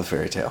does love the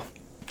fairy tale.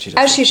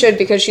 As she should,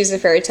 because she's a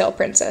fairy tale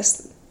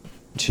princess.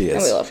 She is.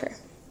 And we love her.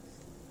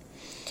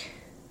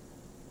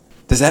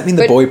 Does that mean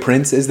the boy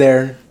prince is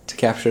there to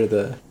capture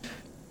the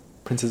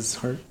prince's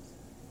heart?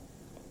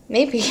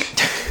 Maybe.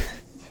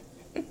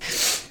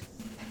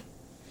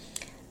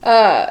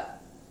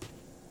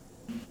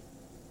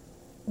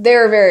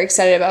 They're very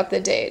excited about the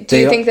date. Do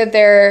you think that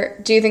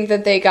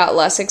they got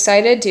less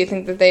excited? Do you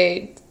think that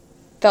they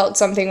felt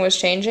something was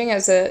changing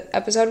as the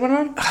episode went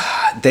on?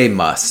 They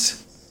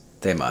must.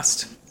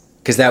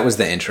 Because that was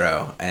the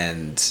intro,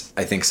 and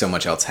I think so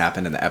much else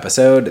happened in the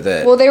episode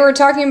that... Well, they were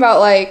talking about,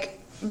 like,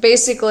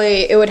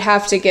 basically it would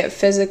have to get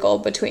physical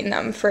between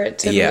them for it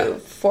to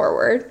move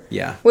forward.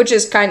 Yeah. Which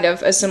is kind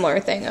of a similar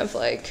thing of,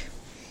 like,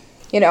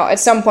 you know, at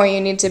some point you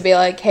need to be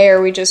like, hey,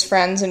 are we just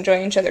friends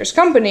enjoying each other's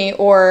company,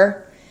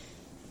 or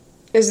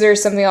is there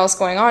something else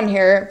going on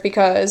here?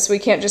 Because we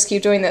can't just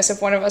keep doing this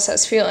if one of us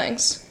has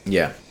feelings.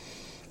 Yeah.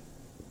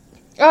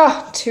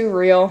 Oh, too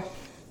real.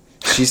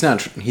 He's not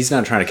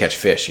trying to catch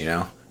fish, you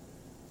know?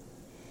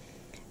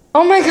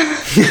 Oh my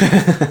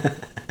god.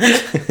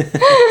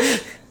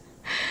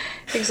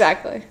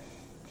 Exactly.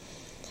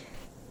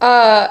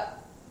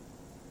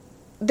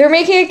 They're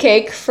making a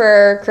cake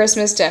for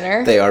Christmas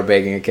dinner. They are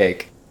baking a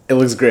cake. It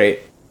looks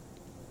great.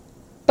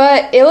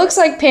 But it looks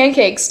like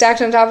pancakes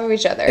stacked on top of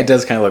each other. It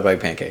does kind of look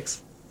like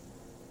pancakes.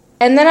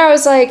 And then I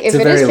was like, if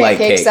it is light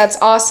pancakes, cake. that's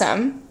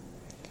awesome.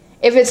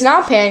 If it's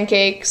not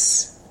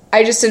pancakes,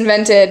 I just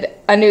invented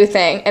a new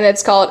thing, and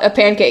it's called a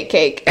pancake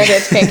cake. And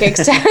it's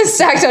pancakes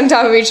stacked on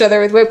top of each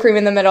other with whipped cream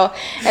in the middle,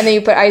 and then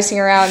you put icing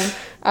around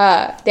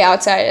the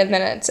outside, and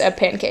then it's a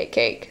pancake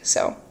cake.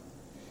 So,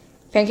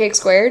 pancake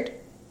squared.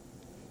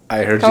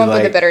 I heard Come you up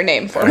like... with a better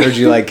name for I me. heard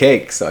you like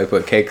cake, so I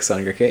put cakes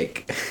on your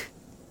cake.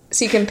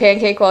 So you can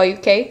pancake while you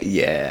cake?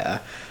 Yeah.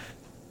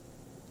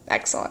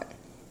 Excellent.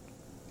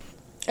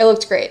 It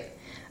looked great.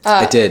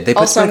 It did. They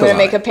put also, I'm sprinkles going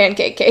to make on a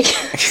pancake cake.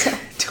 So.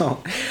 Don't.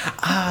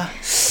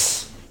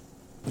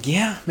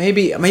 Yeah,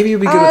 maybe you'd be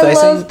good with icing.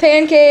 I love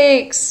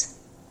pancakes.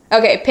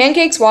 Okay,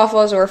 pancakes,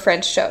 waffles, or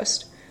French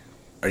toast.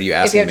 Are you If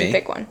you asking have me? to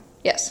pick one.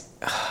 Yes.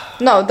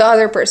 No, the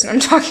other person I'm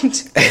talking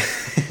to.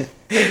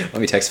 Let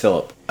me text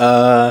Philip.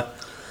 I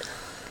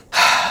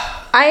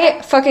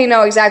fucking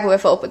know exactly what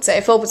Philip would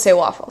say. Philip would say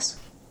waffles.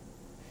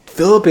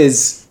 Philip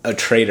is a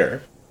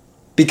traitor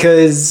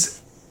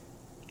because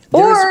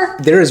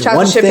there is chocolate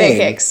one chip thing.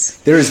 pancakes.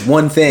 There is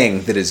one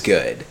thing that is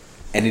good,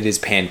 and it is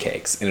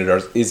pancakes, and it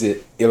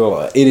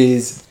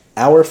is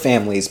our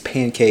family's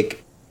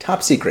pancake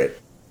top secret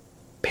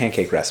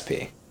pancake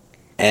recipe.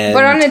 And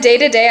But on a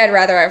day-to-day, I'd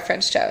rather have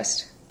French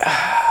toast.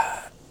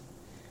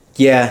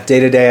 yeah,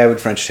 day to day, I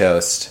would French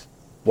toast.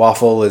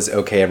 Waffle is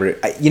okay.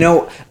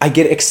 I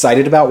get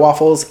excited about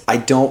waffles. I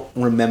don't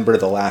remember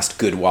the last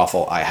good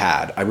waffle I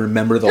had. I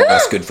remember the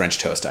last good French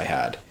toast I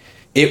had.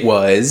 It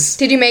was...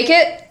 Did you make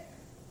it?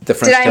 The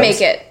French toast? Did I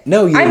make it?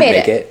 No, you I didn't made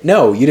make it. it.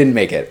 No, you didn't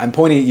make it. I'm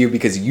pointing at you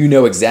because you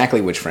know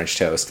exactly which French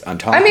toast I'm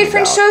talking about. I made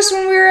French toast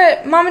when we were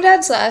at Mom and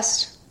Dad's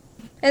last.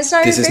 And it's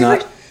not This your is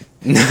favorite?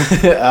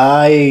 not...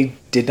 I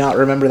did not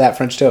remember that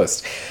French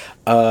toast.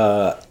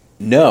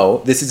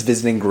 No, this is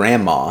visiting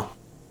Grandma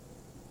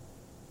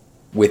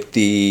with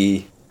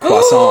the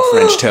croissant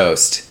French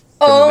toast.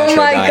 from the Oh Metro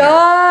my Diner.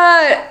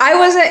 god! I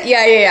wasn't...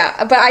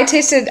 Yeah. But I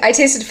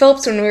tasted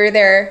Phillips when we were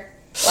there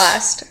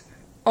last.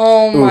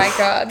 Oh my Oof,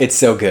 god. It's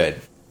so good.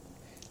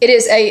 It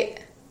is a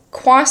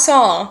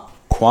croissant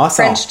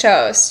French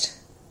toast.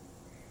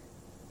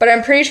 But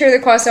I'm pretty sure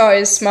the croissant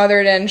is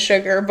smothered in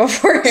sugar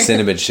before.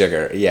 Cinnamon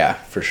sugar. Yeah,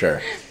 for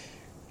sure.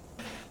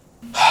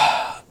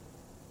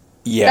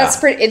 Yeah.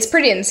 It's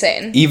pretty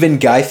insane. Even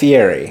Guy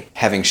Fieri,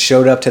 having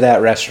showed up to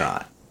that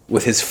restaurant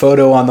with his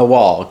photo on the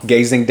wall,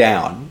 gazing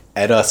down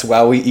at us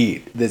while we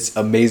eat this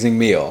amazing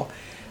meal,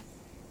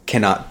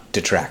 cannot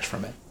detract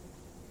from it.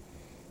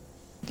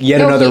 He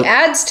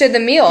adds to the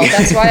meal.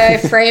 That's why I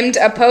framed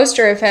a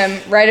poster of him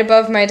right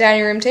above my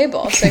dining room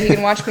table so he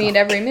can watch me eat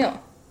every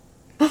meal.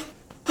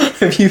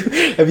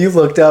 Have you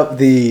looked up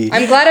the...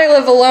 I'm glad I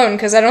live alone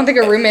because I don't think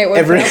a roommate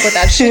would put up with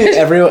that shit.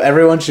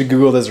 Everyone should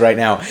Google this right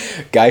now.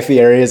 Guy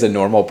Fieri is a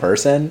normal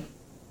person?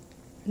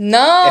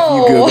 No! If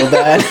you Google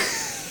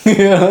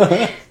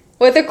that.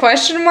 With a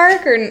question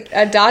mark or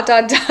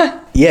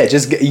a ... Yeah,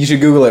 you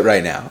should Google it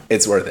right now.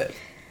 It's worth it.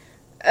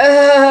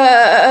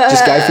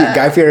 Just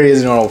Guy Fieri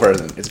is a normal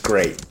person. It's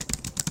great.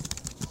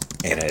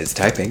 Anna is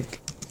typing.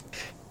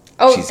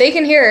 Oh, She's they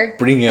can hear.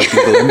 Bringing up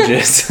Google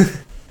Images.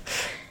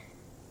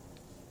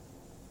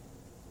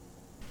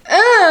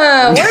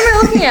 What am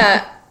I looking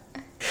at?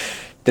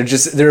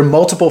 There are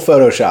multiple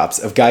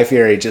photoshops of Guy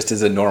Fieri just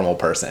as a normal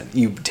person.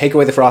 You take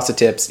away the frosted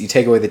tips, you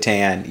take away the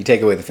tan, you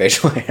take away the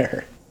facial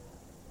hair.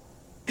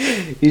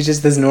 He's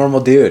just this normal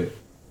dude.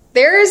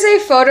 There is a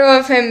photo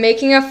of him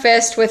making a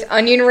fist with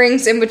onion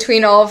rings in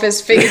between all of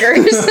his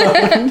fingers.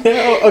 Oh,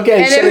 no.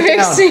 Okay, and shut it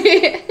down.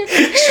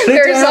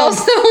 There's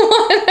also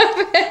one of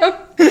him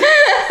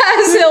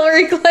as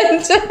Hillary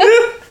Clinton.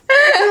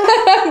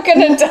 I'm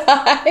gonna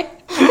die.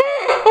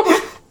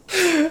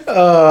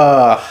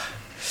 Oh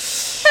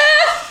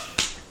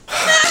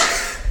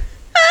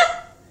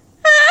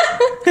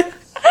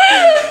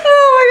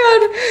my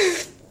god.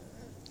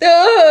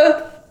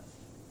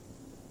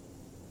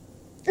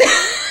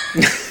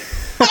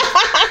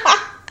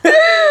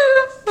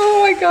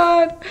 Oh my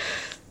god.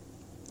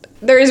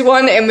 There is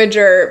one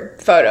Imager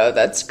photo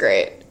that's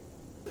great.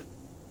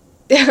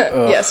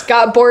 Yes,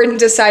 got bored and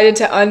decided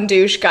to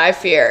undouche Guy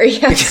Fieri.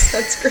 Yes,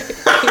 that's great.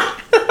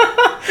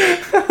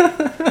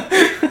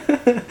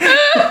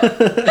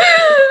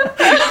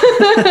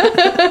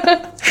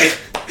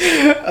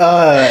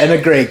 And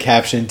a great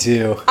caption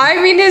too.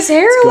 I mean, his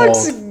hair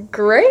looks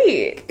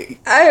great.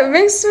 It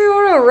makes me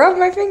want to rub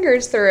my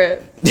fingers through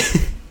it.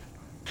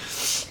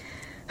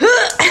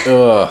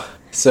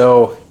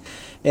 So,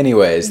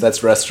 anyways,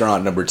 that's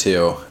restaurant number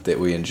 2 that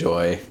we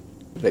enjoy,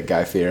 that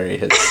Guy Fieri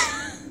has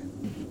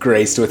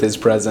graced with his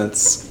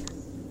presence.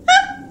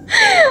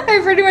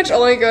 I pretty much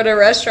only go to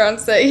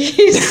restaurants that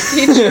he's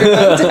featured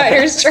on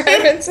Diners,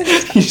 Drive-Ins.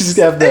 You just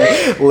have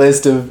the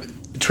list of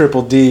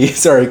quadruple D.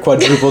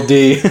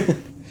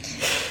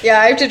 Yeah,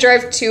 I have to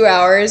drive 2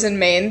 hours in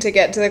Maine to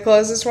get to the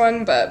closest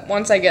one, but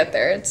once I get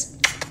there, it's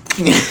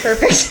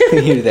perfect.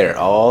 You're there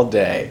all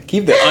day.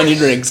 Keep the onion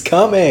rings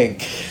coming.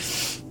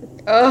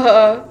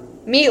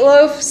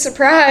 Meatloaf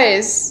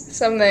surprise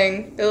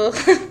something. Ugh,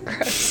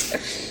 gross.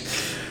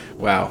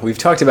 Wow, we've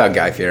talked about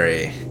Guy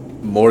Fieri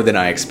more than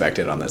I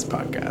expected on this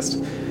podcast.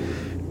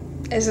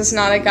 Is this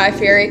not a Guy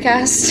Fieri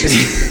cast?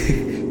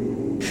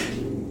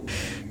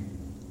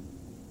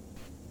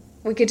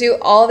 We could do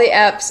all the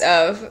eps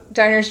of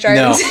Diners,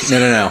 Drive-Ins.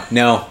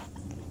 No.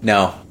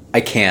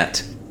 I can't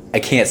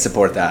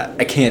support that.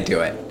 I can't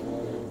do it.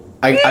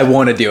 I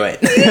want to do it.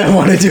 I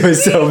want to do it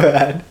so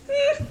bad.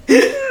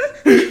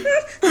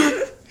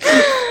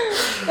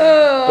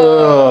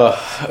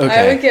 Okay.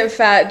 I would get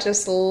fat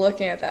just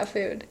looking at that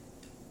food.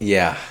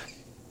 Yeah.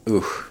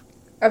 Ooh.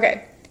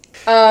 Okay.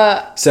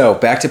 So,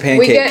 back to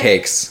pancake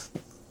cakes.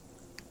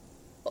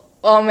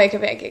 I'll make a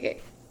pancake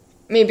cake.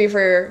 Maybe for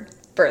your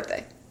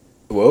birthday.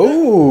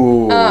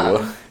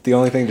 Whoa. The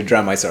only thing to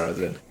drown my sorrows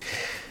in.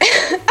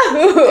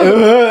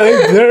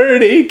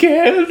 30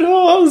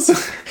 candles.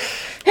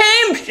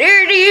 I'm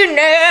 30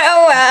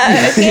 now.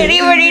 I can't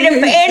even eat a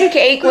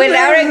pancake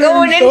without it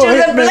going into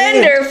the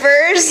blender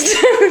first.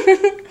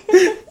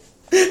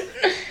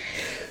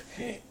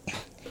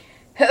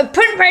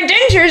 Put my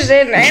dentures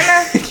in,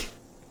 Anna.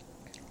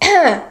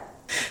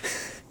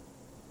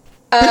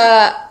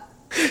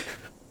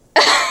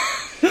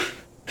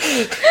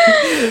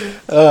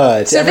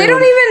 So they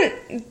don't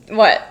even...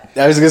 What?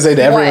 I was going to say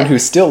to everyone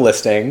who's still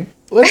listening,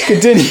 let's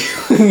continue.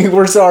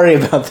 We're sorry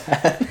about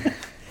that.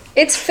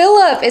 It's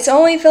Philip. It's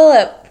only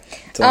Philip.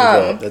 It's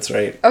only Philip. That's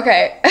right.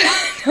 Okay.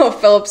 No,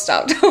 Philip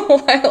stopped a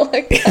while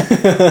ago.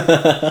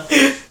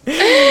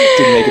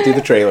 Didn't make it through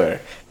the trailer.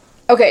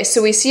 Okay,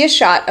 so we see a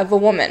shot of a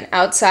woman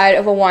outside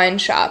of a wine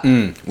shop.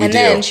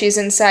 Then she's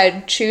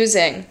inside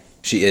choosing.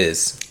 She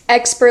is.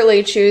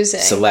 Expertly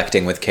choosing.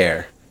 Selecting with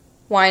care.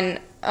 Wine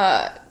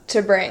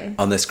to bring.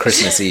 On this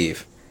Christmas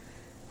Eve.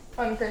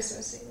 On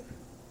Christmas Eve.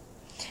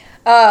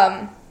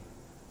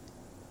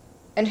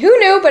 And who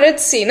knew, but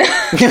it's Cena.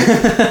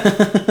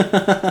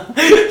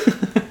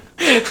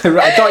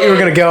 I thought you were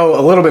going to go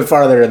a little bit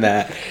farther than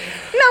that.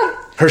 No.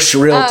 Her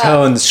shrill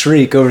tones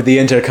shriek over the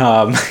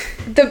intercom.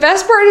 The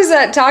best part is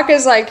that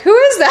Taka's like, who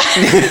is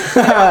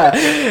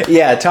that?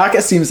 Yeah,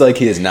 Taka seems like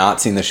he has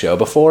not seen the show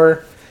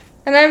before.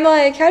 And I'm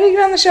like, how do you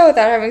get on the show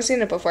without having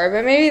seen it before?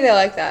 But maybe they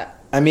like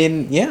that. I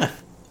mean, yeah.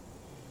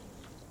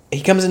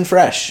 He comes in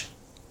fresh.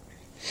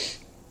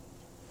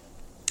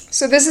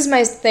 So this is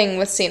my thing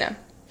with Cena.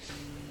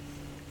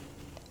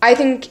 I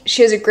think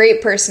she has a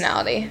great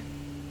personality.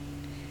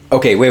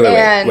 Okay,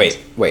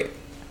 wait.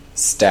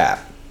 Stop.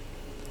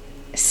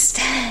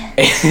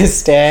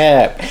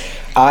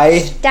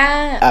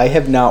 I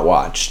have not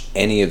watched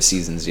any of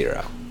season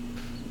 0,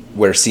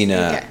 where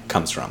Cena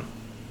comes from.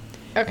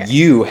 Okay.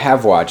 You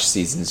have watched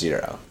season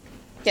 0.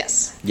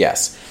 Yes.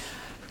 Yes.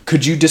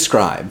 Could you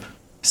describe,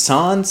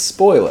 sans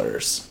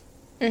spoilers,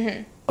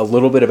 a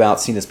little bit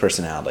about Cena's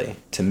personality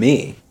to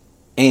me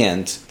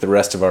and the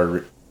rest of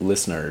our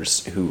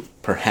listeners who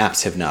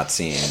perhaps have not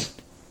seen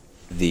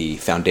the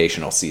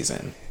foundational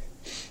season?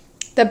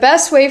 The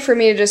best way for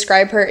me to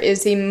describe her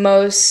is the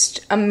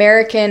most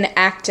American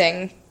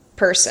acting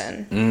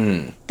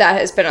person that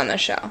has been on the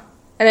show.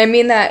 And I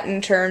mean that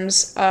in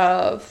terms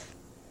of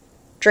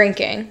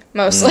drinking,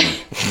 mostly.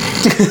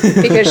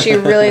 Because she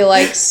really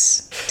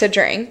likes to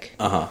drink.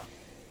 Uh-huh.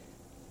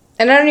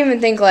 And I don't even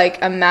think, like,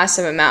 a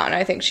massive amount.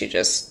 I think she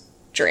just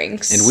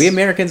drinks. And we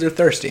Americans are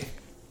thirsty.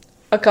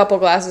 A couple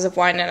glasses of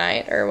wine a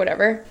night or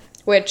whatever,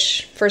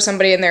 which for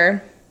somebody in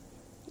their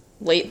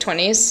late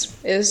 20s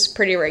is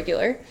pretty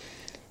regular.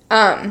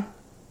 In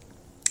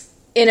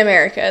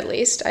America, at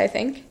least, I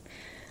think.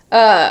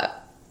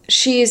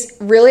 She's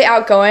really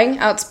outgoing,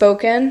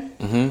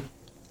 outspoken,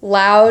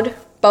 loud,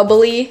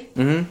 bubbly.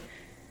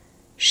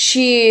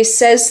 She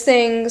says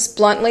things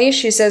bluntly.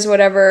 She says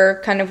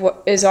whatever kind of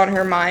what is on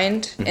her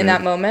mind in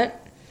that moment.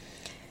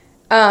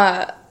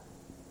 But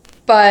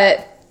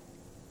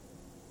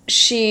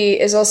she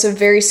is also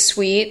very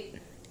sweet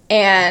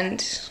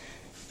and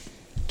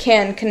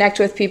can connect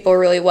with people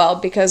really well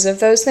because of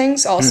those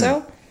things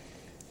also.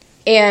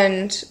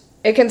 And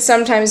it can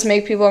sometimes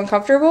make people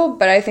uncomfortable,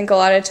 but I think a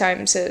lot of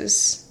times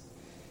is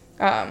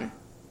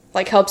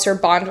like helps her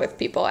bond with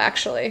people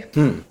actually.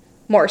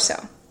 More so.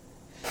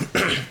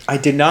 I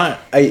did not.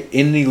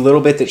 In the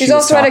little bit that she's she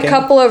was also talking, had a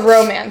couple of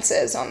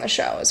romances on the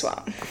show as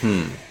well.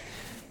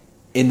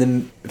 In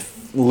the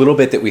little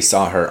bit that we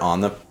saw her on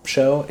the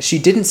show, she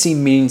didn't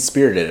seem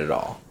mean-spirited at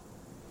all.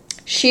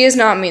 She is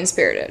not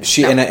mean-spirited.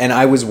 No. And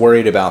I was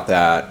worried about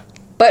that.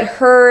 But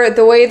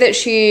the way that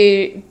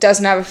she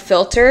doesn't have a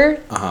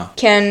filter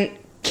can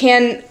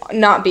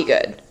not be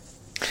good.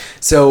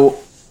 So,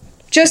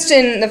 just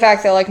in the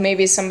fact that like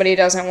maybe somebody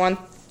doesn't want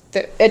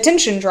the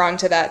attention drawn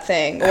to that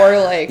thing, or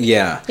like, you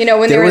know,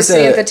 when they were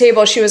sitting at the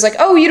table, she was like,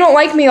 "Oh, you don't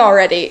like me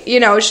already." You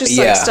know, it's just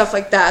like stuff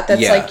like that.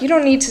 That's like, you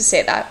don't need to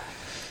say that,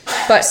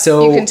 but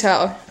you can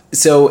tell.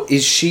 So,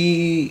 is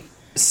she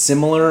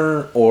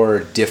similar or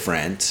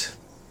different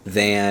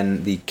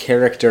than the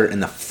character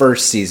in the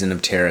first season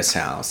of Terrace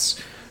House,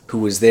 who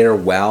was there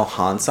while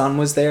Han-san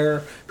was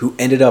there, who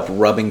ended up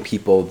rubbing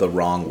people the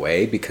wrong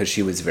way because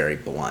she was very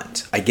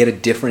blunt? I get a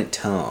different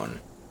tone.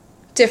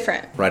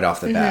 Different. Right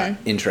off the bat.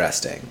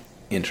 Interesting.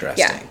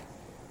 Yeah.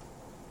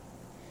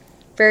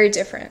 Very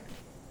different.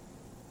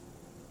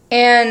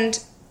 And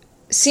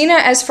Cena,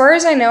 as far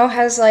as I know,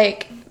 has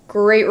like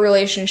great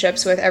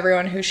relationships with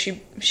everyone who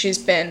she's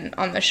been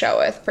on the show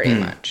with, pretty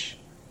much.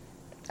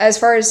 As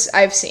far as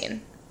I've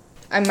seen.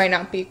 I might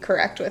not be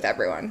correct with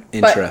everyone.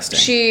 Interesting. But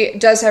she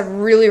does have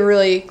really,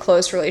 really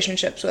close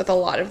relationships with a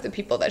lot of the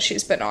people that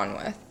she's been on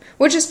with,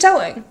 which is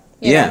telling.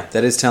 You know?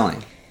 That is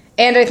telling.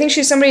 And I think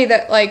she's somebody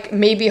that like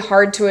may be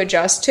hard to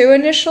adjust to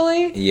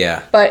initially.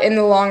 Yeah. But in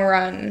the long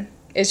run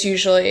is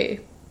usually,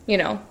 you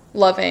know,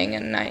 loving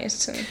and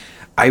nice. And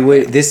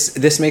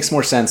this makes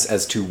more sense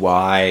as to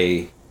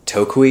why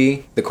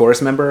Tokui, the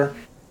chorus member,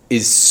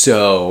 is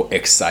so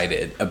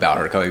excited about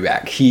her coming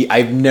back.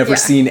 I've never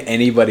seen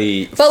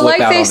anybody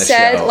flip out on the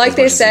show. Like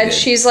they said,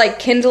 she's like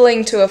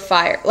kindling to a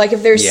fire. Like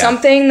if there's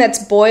something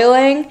that's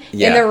boiling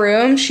in the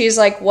room, she's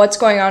like, "What's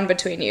going on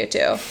between you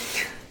two?"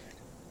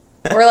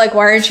 Or like,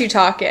 "Why aren't you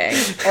talking?"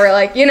 Or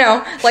like, you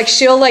know, like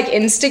she'll like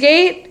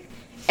instigate,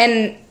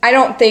 and I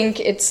don't think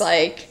it's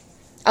like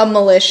a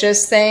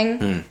malicious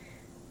thing,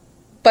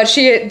 but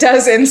she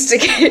does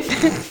instigate.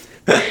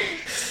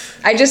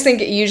 I just think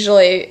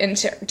usually in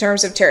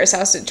terms of Terrace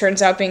House, it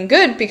turns out being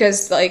good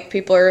because like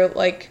people are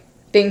like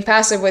being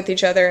passive with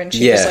each other, and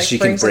she just like she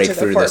brings can break it to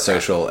through the the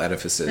social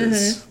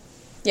edifices.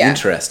 Yeah,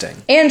 interesting.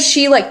 And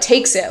she like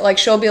takes it. Like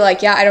she'll be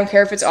like, "Yeah, I don't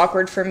care if it's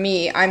awkward for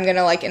me. I'm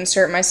gonna like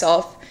insert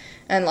myself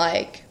and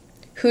like,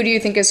 who do you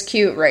think is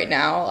cute right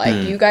now?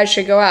 Like you guys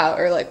should go out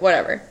or like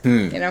whatever.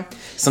 You know."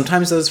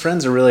 Sometimes those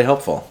friends are really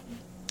helpful.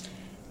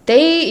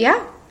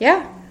 Yeah.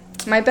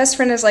 My best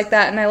friend is like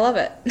that, and I love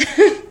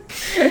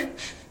it.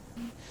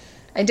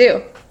 I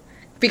do.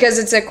 Because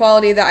it's a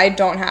quality that I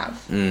don't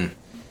have.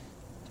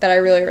 That I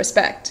really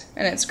respect.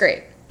 And it's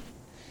great.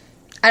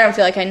 I don't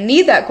feel like I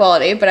need that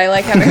quality, but I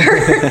like having her.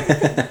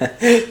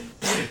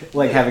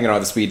 Like having it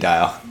on the speed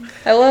dial.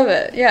 I love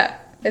it. Yeah.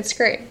 It's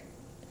great.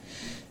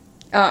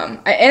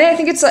 I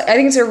think it's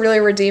a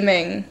really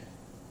redeeming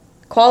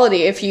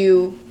quality if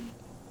you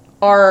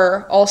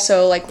are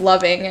also like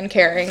loving and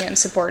caring and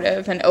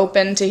supportive and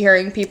open to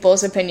hearing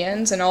people's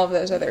opinions and all of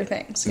those other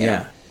things. You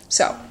know?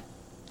 So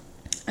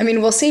I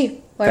mean, we'll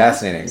see.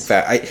 Fascinating.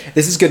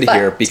 This is good to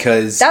hear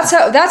because that's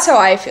how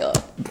I feel.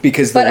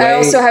 Because I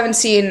also haven't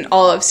seen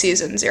all of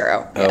season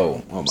 0.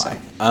 Oh my.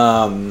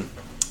 So.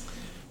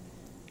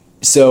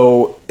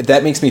 So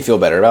that makes me feel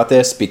better about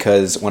this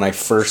because when I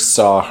first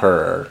saw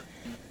her,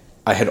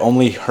 I had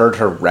only heard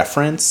her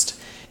referenced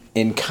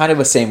in kind of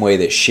the same way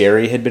that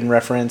Sherry had been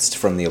referenced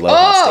from the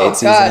 11th State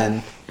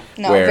season.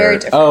 No, where, very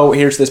different.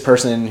 Here's this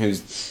person who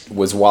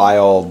was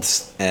wild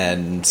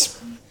and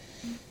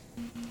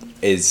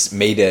is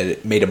made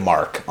a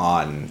mark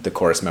on the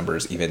chorus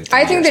members even 3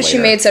 I think that later. She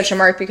made such a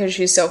mark because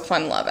she's so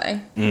fun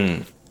loving.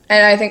 And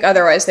I think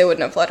otherwise they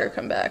wouldn't have let her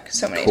come back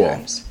so many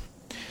times.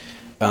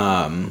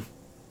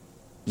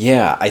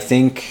 Yeah, I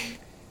think.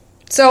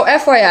 So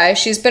FYI,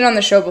 she's been on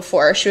the show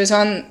before. She was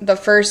on the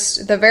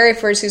very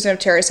first season of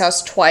Terrace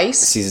House twice.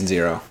 Season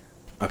 0.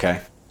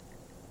 Okay.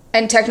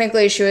 And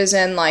technically she was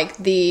in like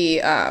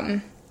the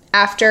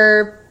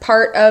after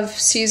part of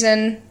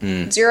season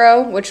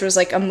 0, which was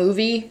like a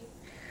movie.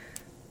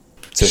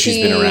 So she's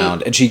been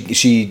around, and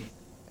she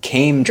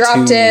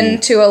dropped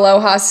into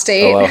Aloha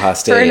State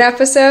for an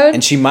episode.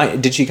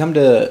 And did she come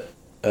to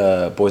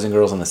Boys and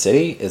Girls in the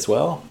City as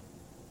well?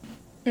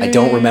 I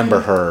don't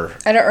remember her.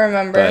 I don't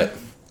remember. But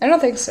I don't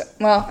think so.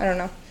 Well, I don't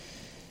know.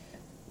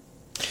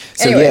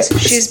 So anyways,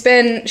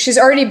 she's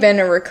already been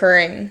a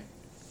recurring.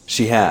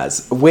 She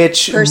has,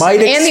 which person, might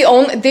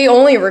and the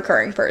only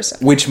recurring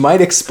person, which might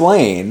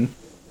explain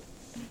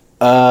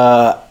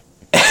how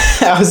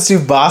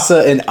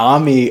Tsubasa and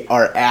Ami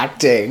are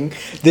acting.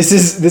 This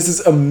is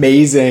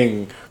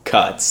amazing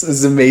cuts. This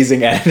is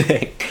amazing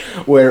editing,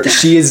 where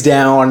she is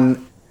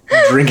down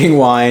drinking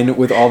wine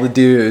with all the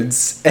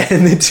dudes,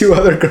 and the two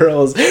other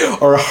girls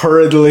are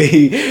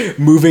hurriedly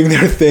moving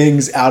their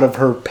things out of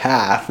her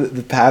path,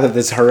 the path of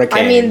this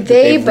hurricane. I mean,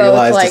 they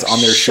both like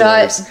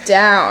shut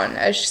down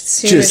as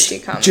soon as she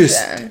comes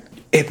in.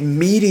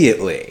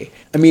 Immediately.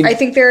 I mean, I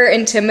think they're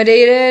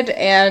intimidated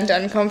and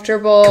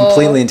uncomfortable.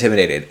 Completely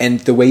intimidated. And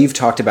the way you've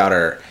talked about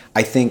her,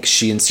 I think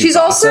she and Tsubasa... She's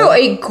also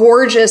a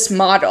gorgeous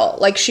model.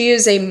 Like, she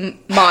is a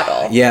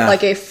model. Yeah.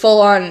 Like a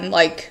full-on,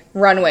 like,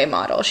 runway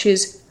model.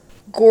 She's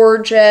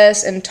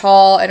gorgeous and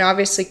tall and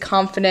obviously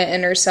confident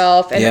in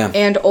herself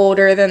and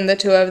older than the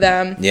two of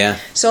them. Yeah.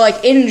 So,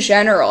 like, in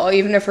general,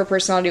 even if her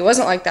personality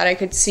wasn't like that, I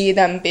could see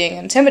them being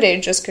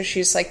intimidated just because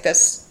she's, like,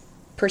 this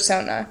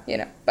persona, you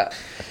know, but...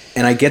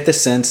 And I get the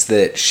sense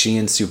that she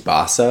and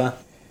Tsubasa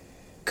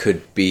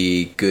could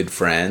be good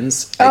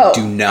friends. I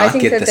do not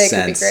get the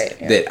sense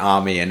that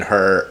Ami and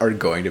her are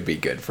going to be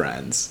good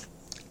friends.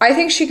 I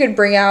think she could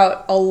bring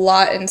out a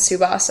lot in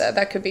Tsubasa.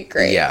 That could be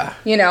great. Yeah.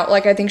 You know,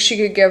 like, I think she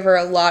could give her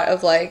a lot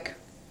of, like,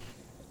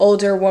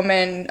 older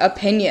woman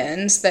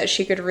opinions that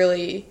she could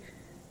really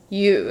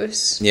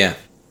use. Yeah.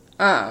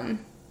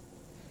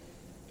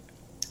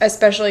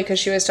 Especially because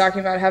she was talking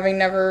about having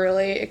never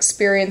really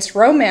experienced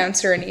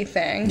romance or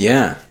anything.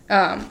 Yeah.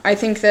 I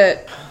think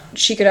that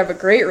she could have a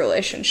great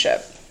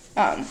relationship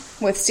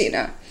with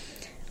Sina.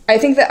 I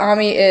think that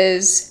Ami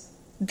is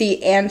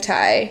the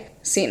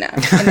anti-Sina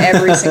in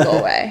every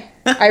single way.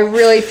 I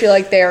really feel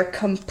like they are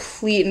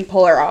complete and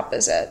polar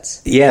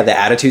opposites. Yeah, the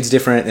attitude's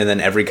different, and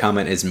then every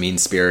comment is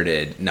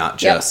mean-spirited, not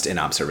just an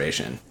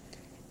observation.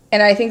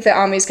 And I think that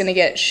Ami's going to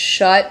get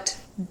shut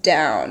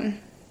down.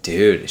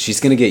 Dude, she's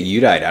going to get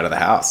Udite out of the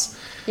house.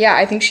 Yeah,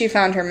 I think she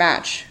found her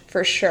match,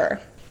 for sure.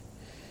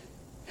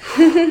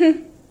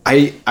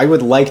 I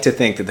would like to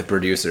think that the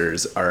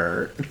producers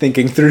are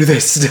thinking through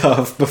this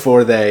stuff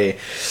before they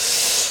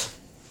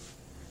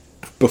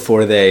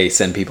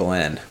send people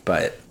in,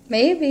 but...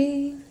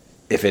 Maybe.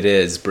 If it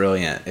is,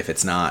 brilliant. If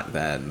it's not,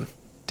 then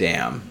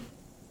damn.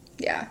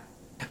 Yeah.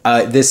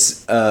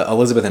 This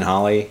Elizabeth and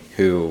Holly,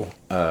 who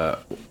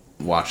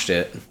watched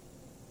it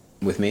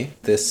with me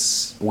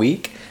this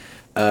week,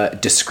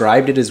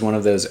 described it as one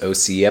of those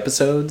OC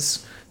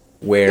episodes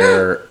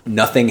where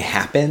nothing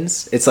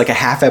happens. It's like a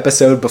half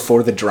episode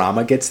before the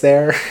drama gets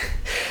there.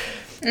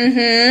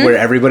 Mm-hmm. Where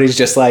everybody's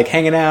just like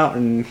hanging out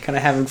and kind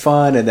of having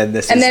fun, and then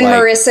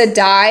Marissa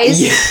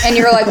dies, and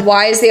you're like,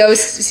 why is the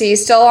OC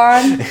still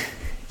on?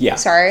 Yeah.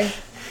 Sorry.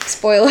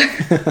 Spoiler.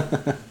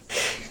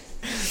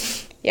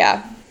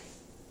 Yeah.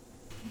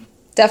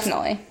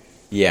 Definitely.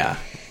 Yeah.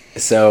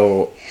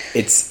 So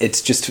it's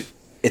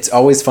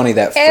always funny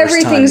that first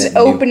everything's time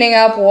opening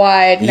up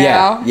wide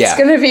now. Yeah. It's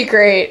going to be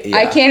great. Yeah.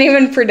 I can't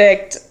even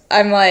predict.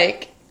 I'm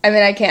like, I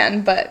mean, I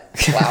can, but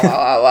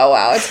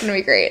wow. It's going to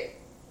be great.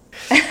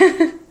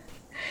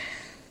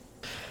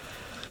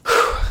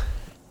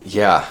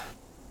 Yeah.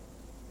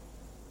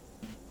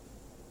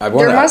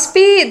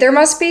 There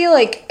must be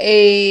like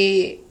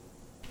a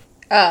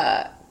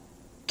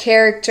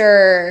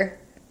character,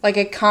 like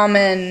a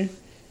common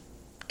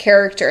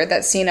character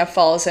that Cena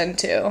falls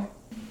into,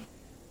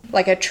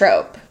 like a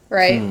trope,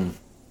 right?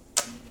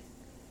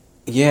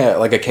 Yeah,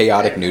 like a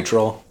chaotic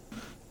neutral.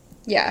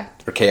 Yeah.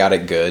 Or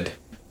chaotic good.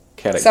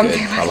 Chaotic Something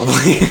good, like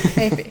probably.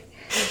 Maybe.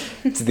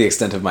 To the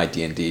extent of my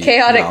D&D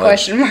chaotic knowledge.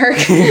 question mark.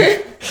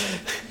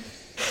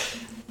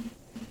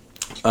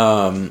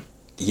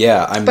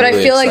 Yeah, I'm. But really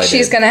I feel excited. like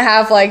she's gonna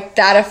have like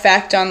that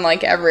effect on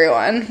like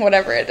everyone,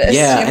 whatever it is.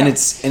 Yeah, you know? and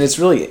it's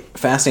really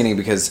fascinating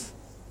because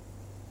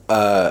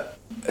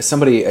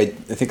somebody, I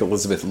think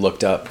Elizabeth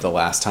looked up the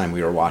last time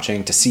we were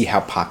watching to see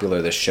how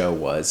popular this show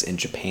was in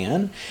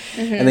Japan,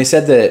 and they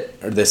said that,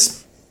 or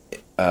this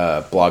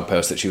blog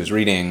post that she was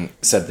reading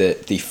said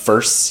that the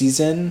first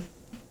seasons,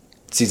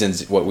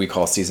 what we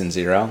call season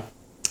 0,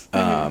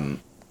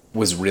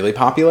 was really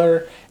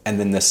popular, and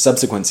then the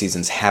subsequent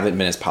seasons haven't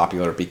been as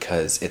popular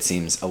because it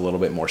seems a little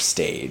bit more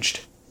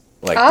staged.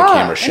 Like the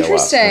cameras show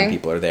up when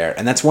people are there.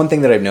 And that's one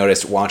thing that I've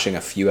noticed watching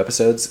a few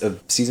episodes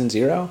of season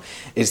 0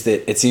 is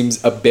that it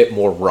seems a bit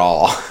more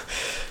raw.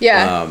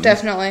 Yeah,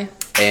 definitely.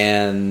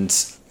 And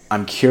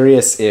I'm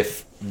curious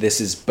if this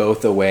is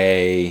both a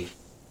way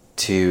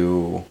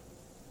to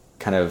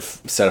kind of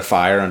set a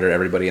fire under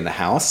everybody in the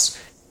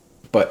house,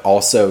 but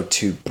also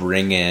to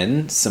bring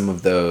in some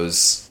of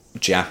those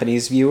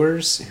Japanese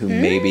viewers who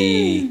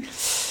maybe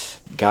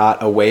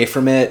got away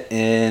from it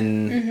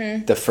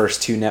in the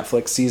first 2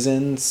 Netflix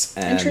seasons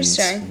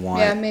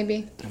and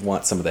maybe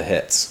want some of the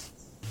hits.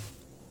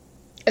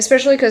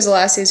 Especially because the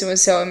last season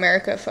was so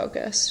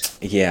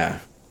America-focused. Yeah.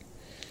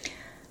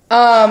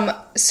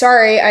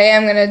 Sorry, I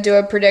am going to do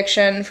a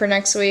prediction for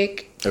next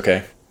week.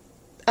 Okay.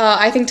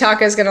 I think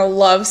Taka's going to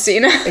love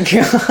Cena.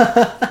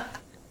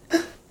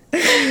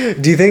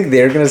 Do you think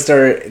they're going to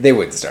start... They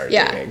would start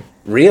dating.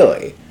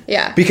 Really?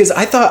 Yeah. Because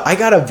I thought... I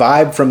got a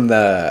vibe from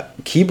the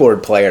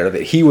keyboard player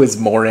that he was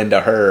more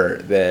into her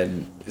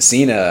than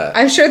Cena.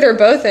 I'm sure they're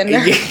both into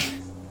her.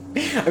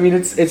 I mean,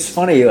 it's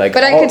funny, like...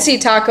 But I could see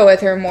Taka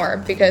with her more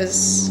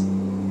because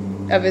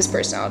of his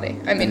personality.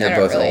 I mean, they're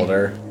both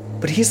older.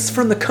 But he's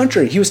from the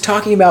country. He was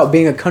talking about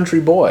being a country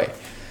boy.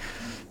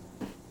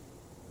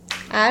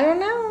 I don't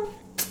know.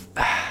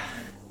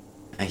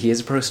 He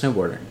is a pro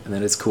snowboarder, and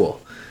that is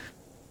cool.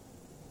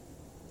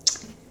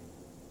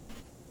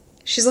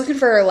 She's looking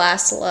for her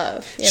last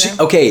love, you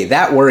know? Okay,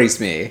 that worries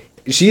me.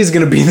 She is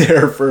going to be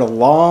there for a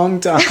long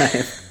time.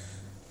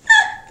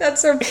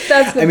 That's the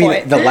point. I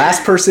mean, the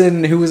last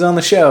person who was on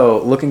the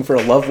show looking for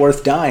a love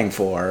worth dying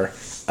for...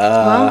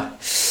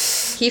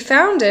 he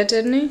found it,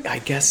 didn't he? I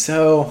guess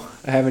so.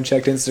 I haven't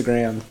checked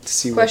Instagram to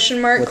see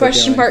question mark.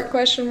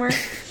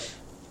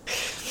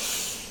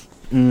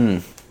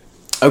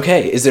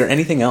 Okay, is there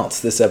anything else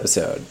this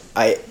episode?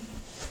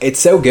 It's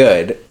so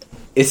good.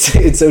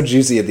 It's so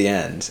juicy at the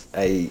end.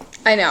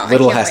 I know.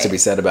 Little has to be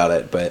said about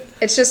it, but...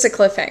 It's just a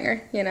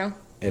cliffhanger, you know?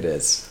 It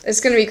is. It's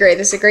going to be great.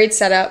 This is a great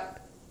setup.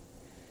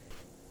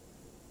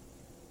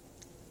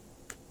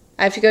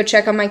 I have to go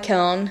check on my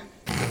kiln.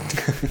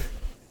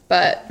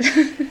 But...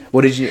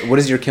 What is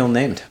your kiln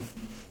named?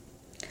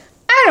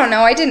 I don't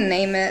know. I didn't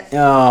name it.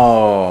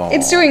 Oh.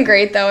 It's doing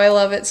great, though. I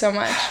love it so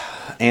much.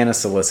 Anna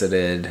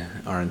solicited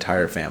our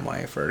entire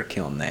family for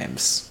kiln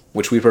names,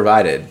 which we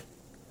provided.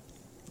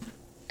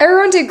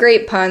 Everyone did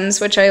great puns,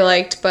 which I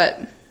liked, but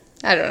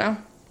I don't know.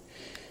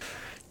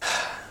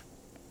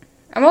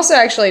 I'm also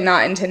actually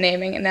not into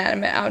naming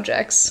inanimate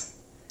objects.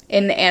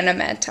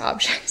 Inanimate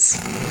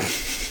objects.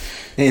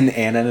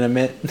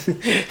 Inanimate?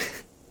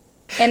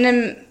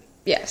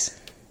 Yes.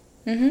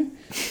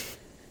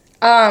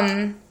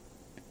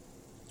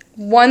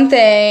 One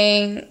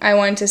thing I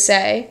wanted to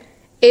say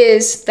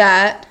is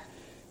that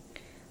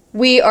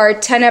we are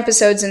 10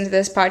 episodes into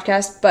this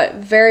podcast, but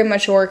very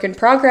much a work in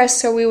progress,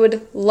 so we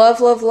would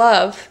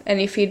love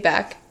any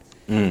feedback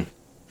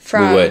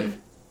from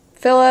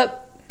Philip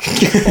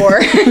or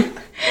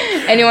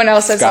anyone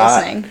else that's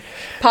listening.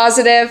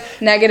 Positive,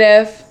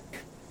 negative,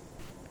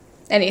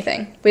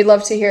 anything. We'd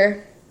love to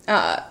hear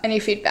any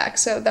feedback,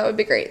 so that would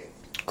be great.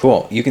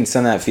 Cool. You can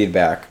send that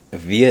feedback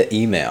via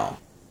email,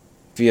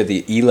 via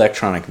the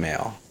electronic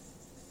mail,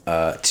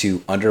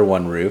 to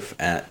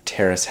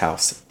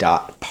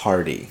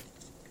underoneroof@terracehouse.party.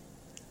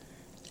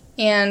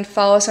 And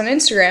follow us on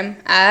Instagram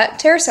at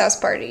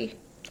terracehouseparty.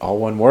 All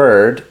one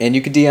word. And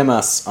you can DM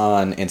us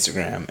on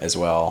Instagram as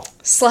well.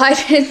 Slide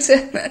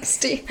into this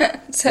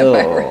DMs, am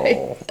I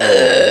right?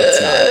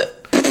 Let's not.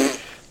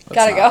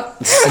 Gotta go.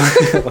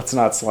 Let's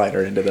not slide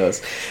her into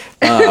those.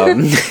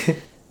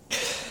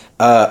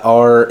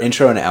 Our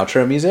intro and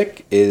outro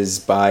music is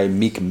by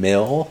Meek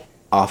Mill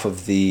off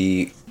of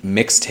the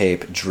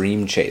mixtape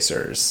Dream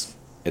Chasers.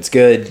 It's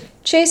good.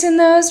 Chasing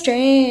those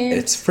dreams.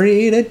 It's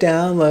free to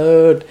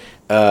download.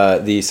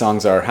 The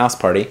songs are House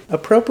Party,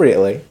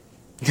 appropriately.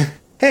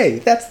 Hey,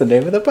 that's the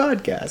name of the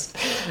podcast.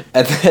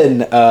 And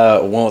then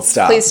Won't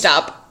Stop. Please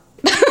stop.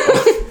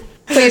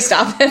 Please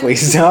stop.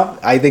 Please stop?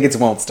 I think it's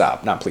Won't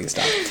Stop, not Please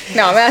Stop.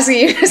 No, I'm asking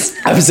you to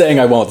stop. I'm saying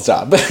I won't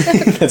stop.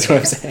 That's what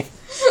I'm saying.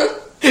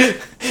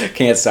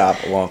 Can't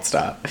stop, won't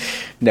stop.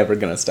 Never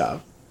gonna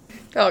stop.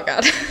 Oh,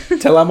 God.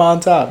 Till I'm on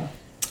top.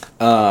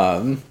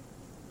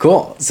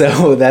 Cool.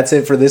 So that's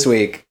it for this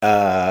week.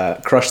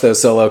 Crush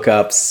those solo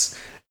cups.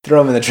 Throw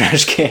them in the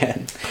trash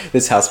can.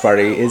 This house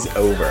party is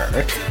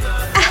over.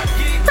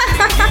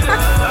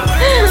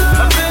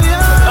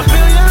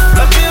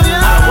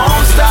 I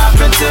won't stop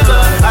until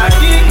the